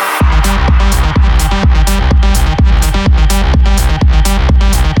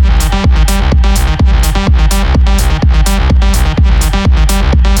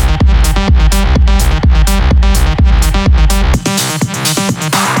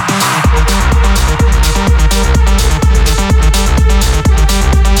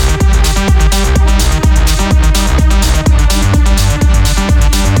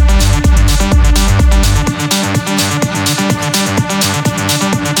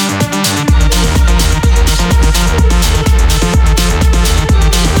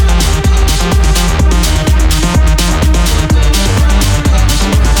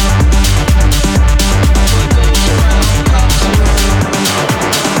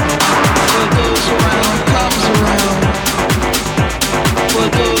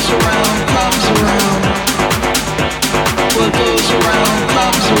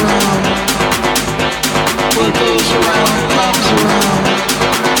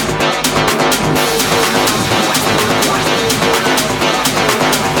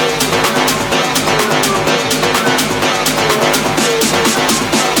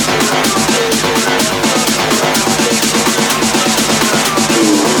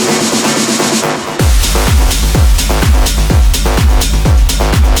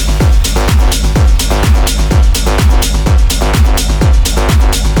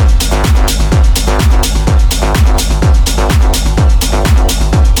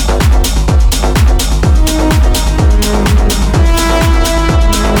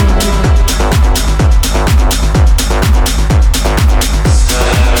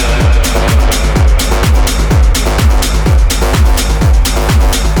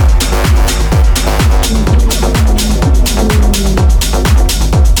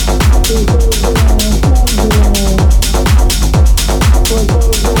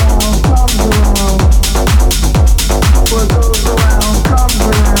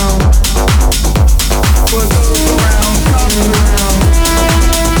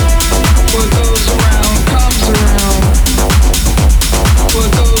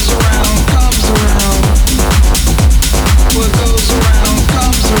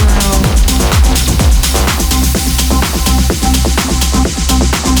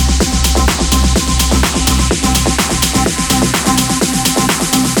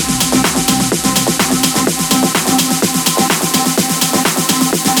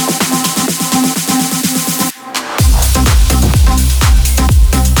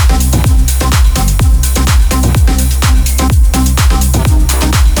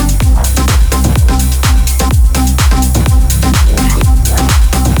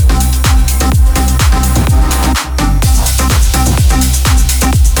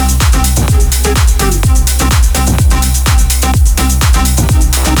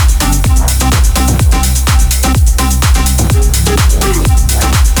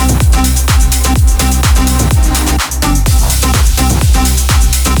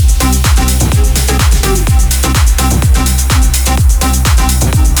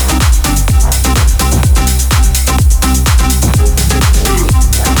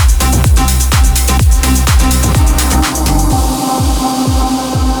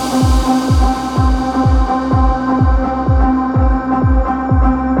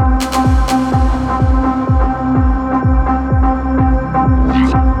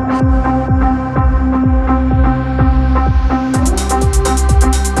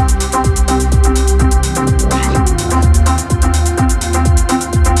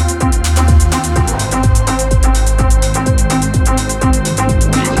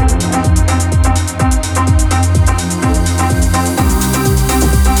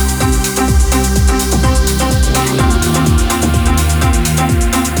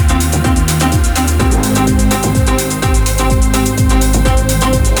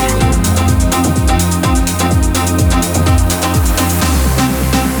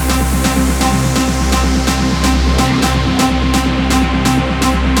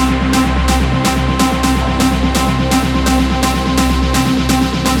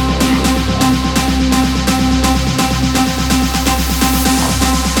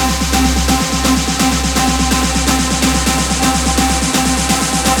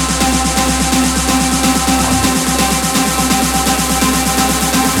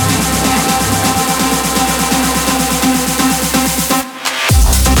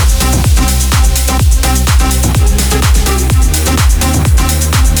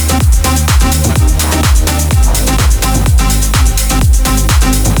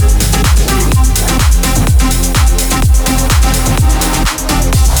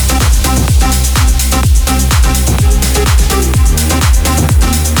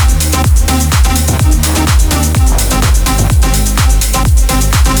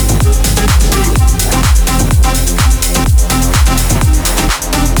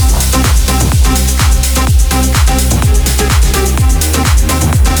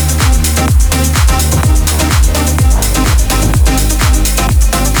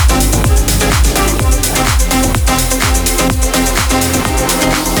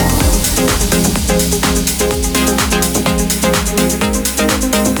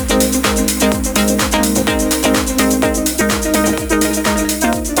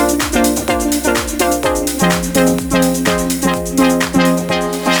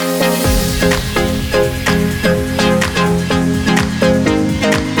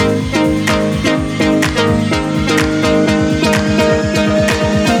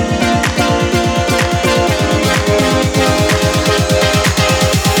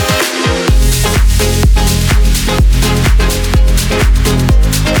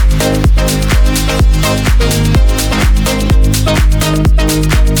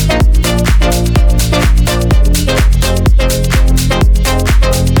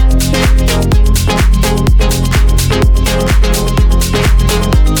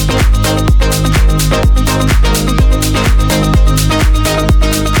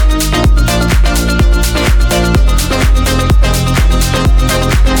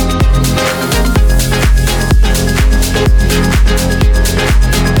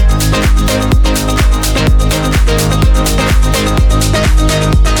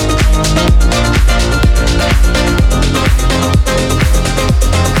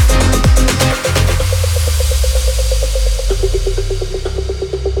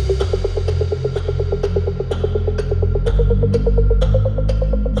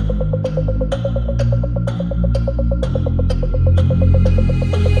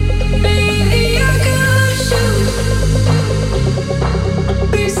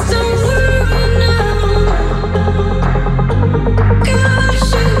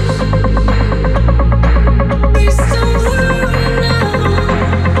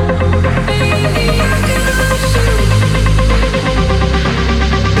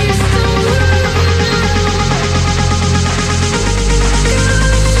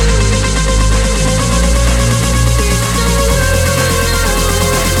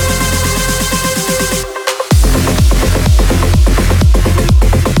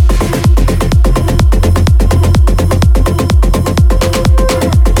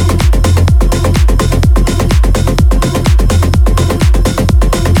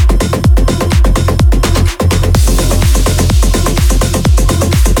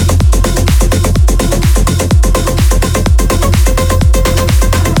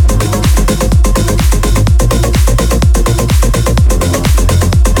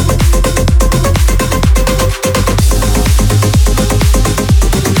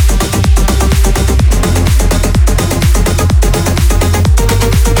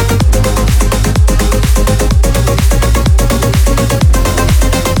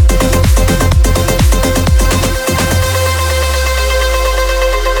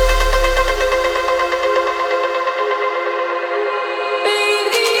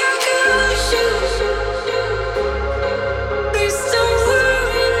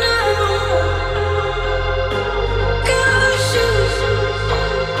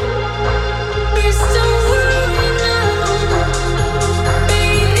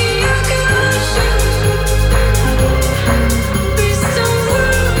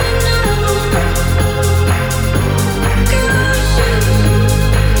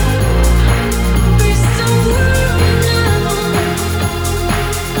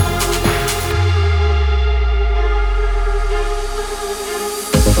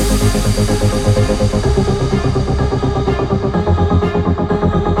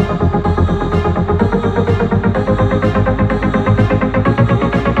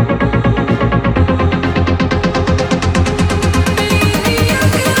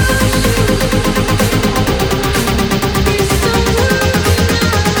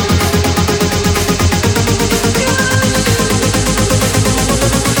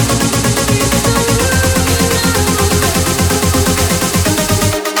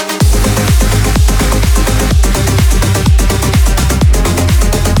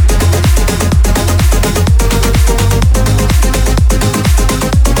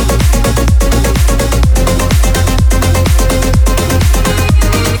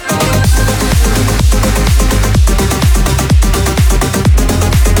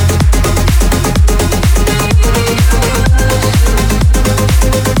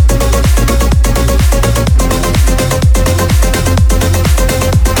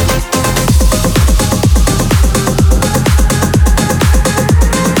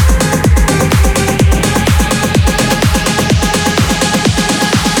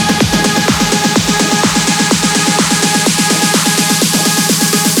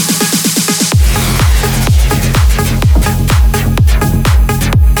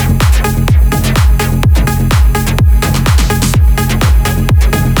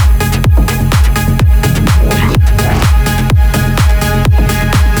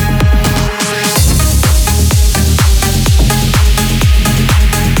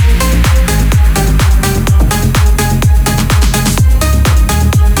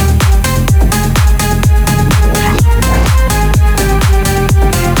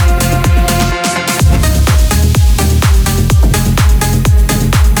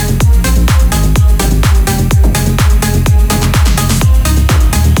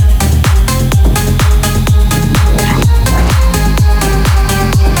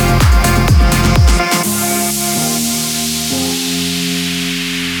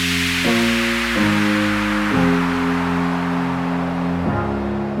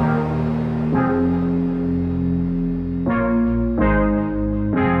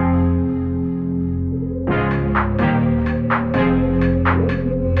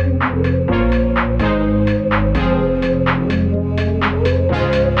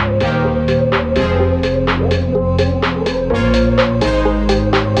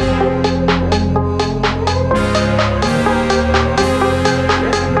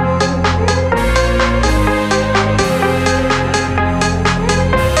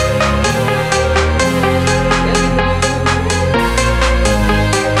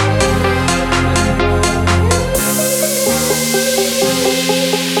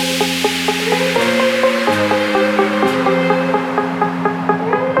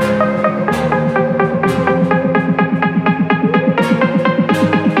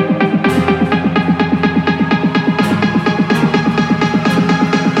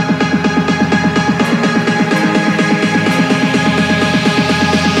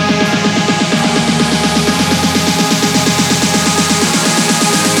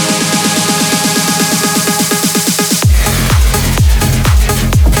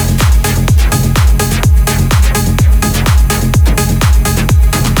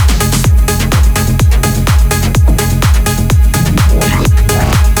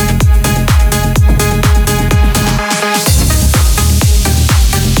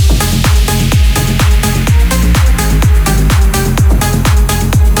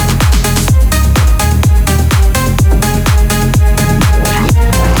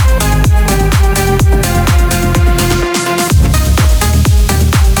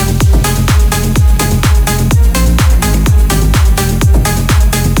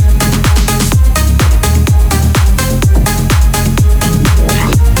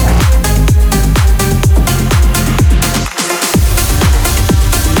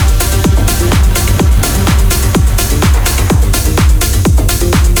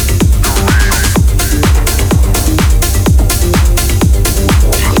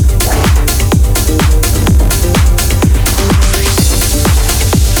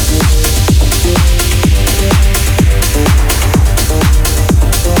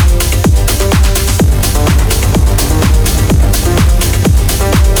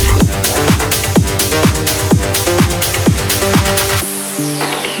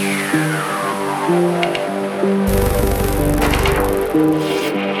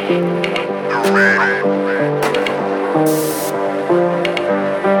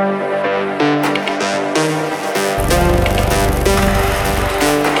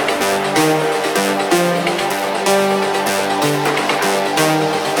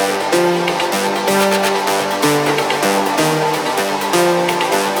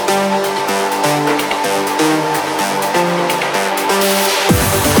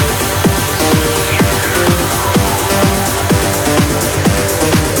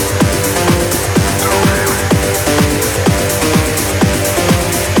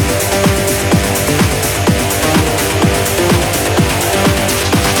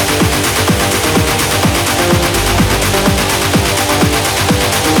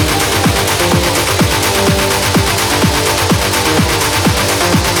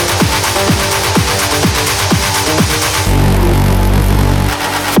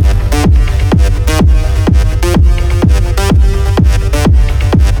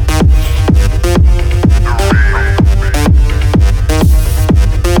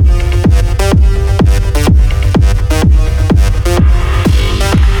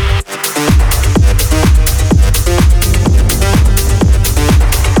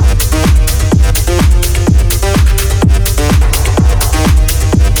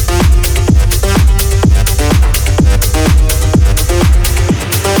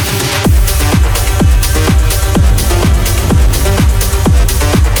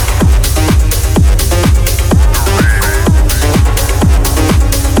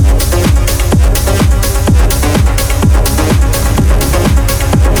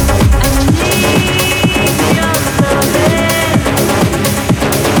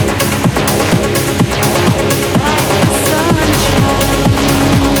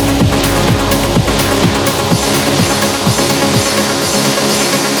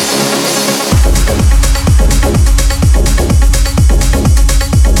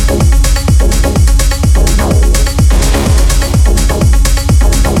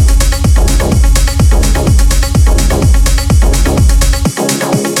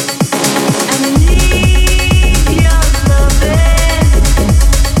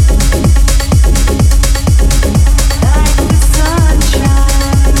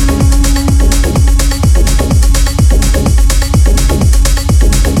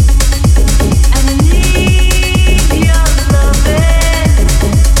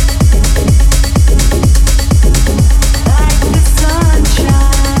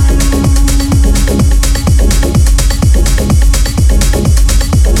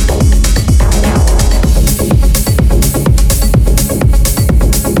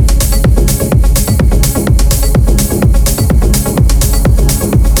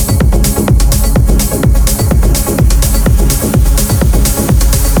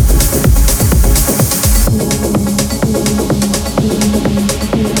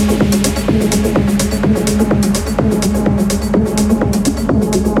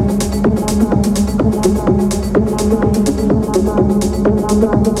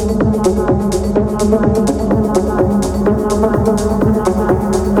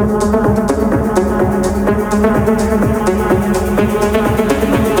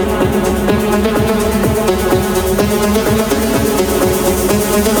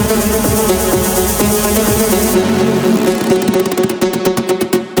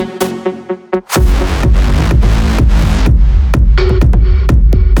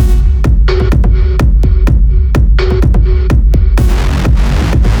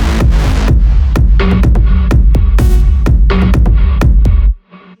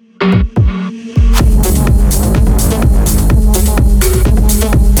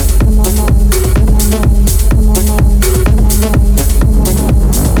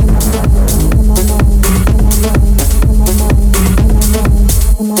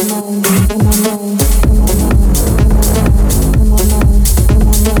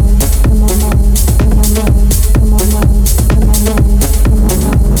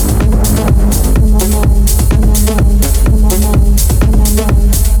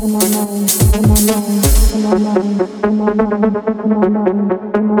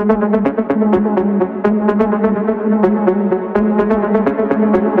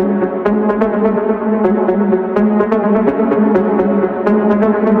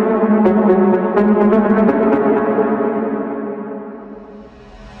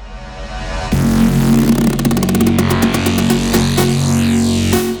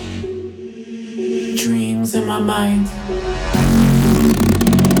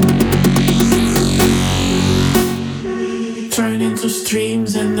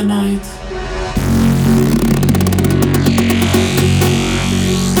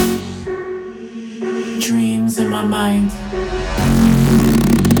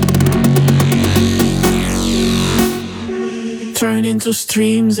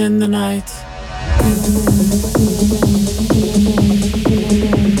 Streams in the night.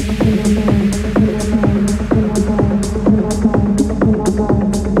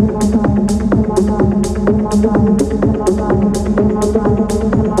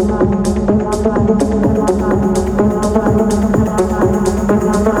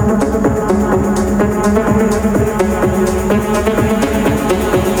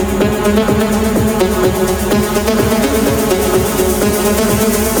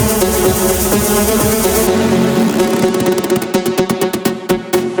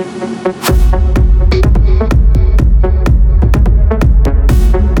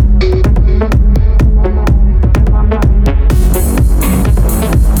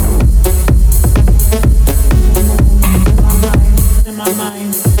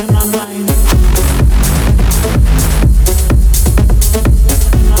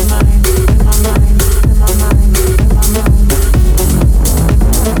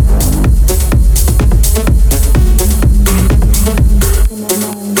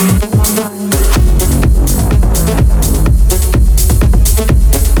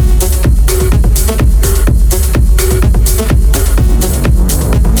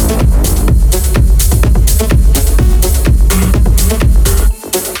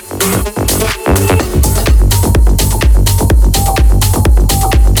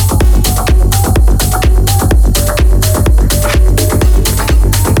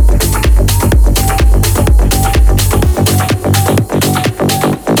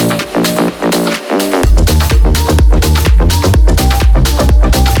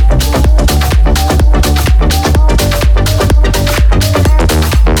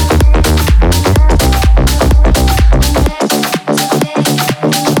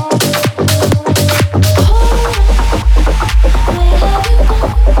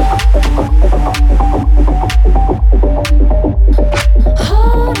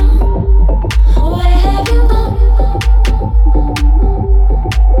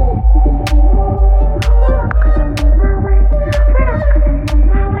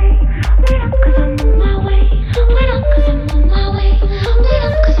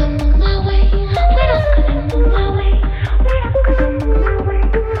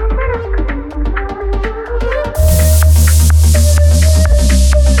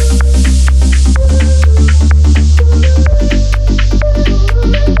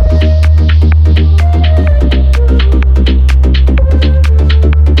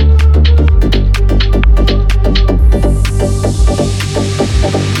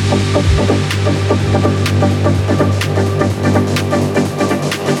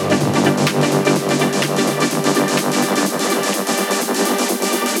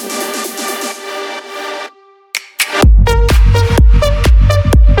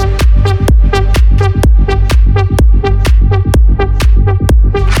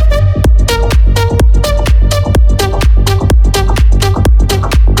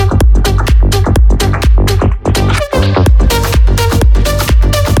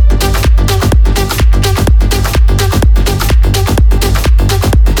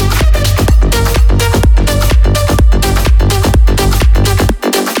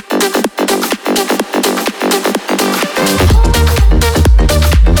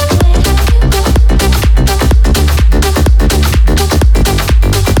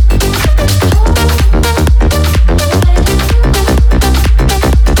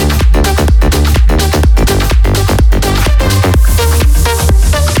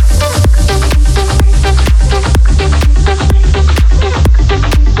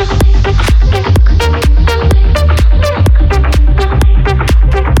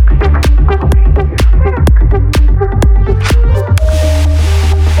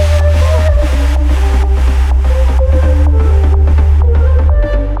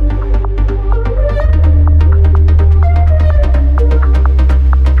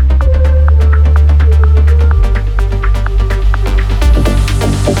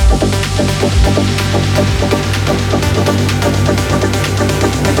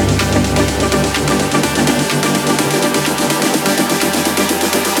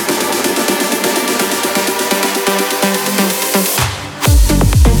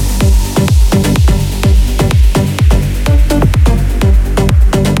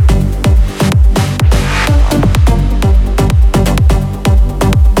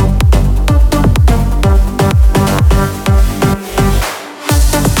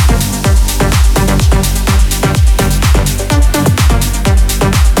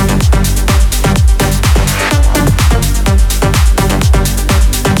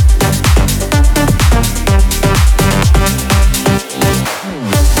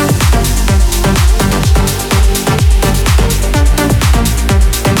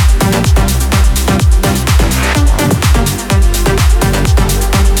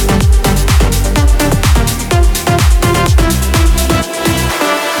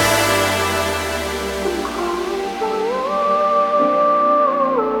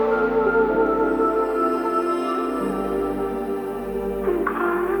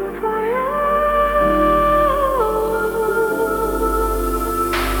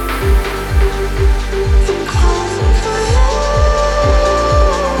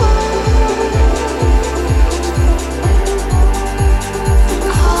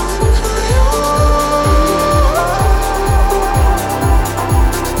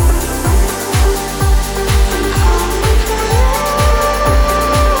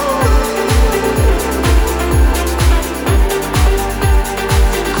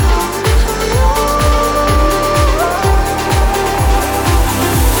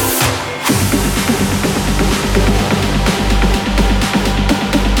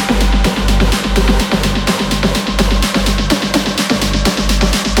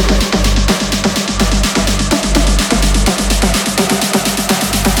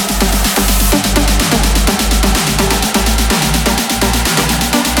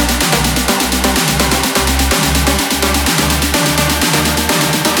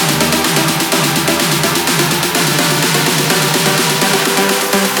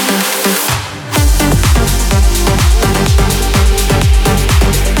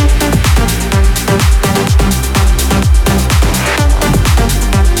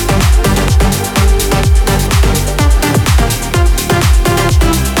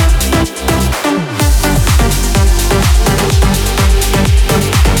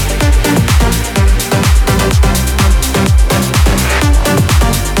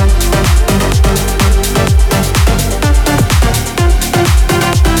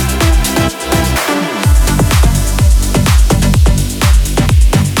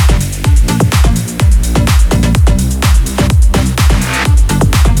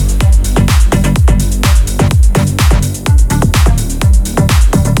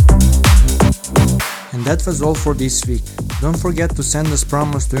 And that was all for this week. Don't forget to send us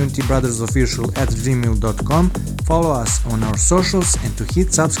promos to unitybrothersofficial@gmail.com, follow us on our socials, and to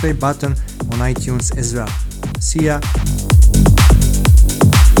hit subscribe button on iTunes as well. See ya!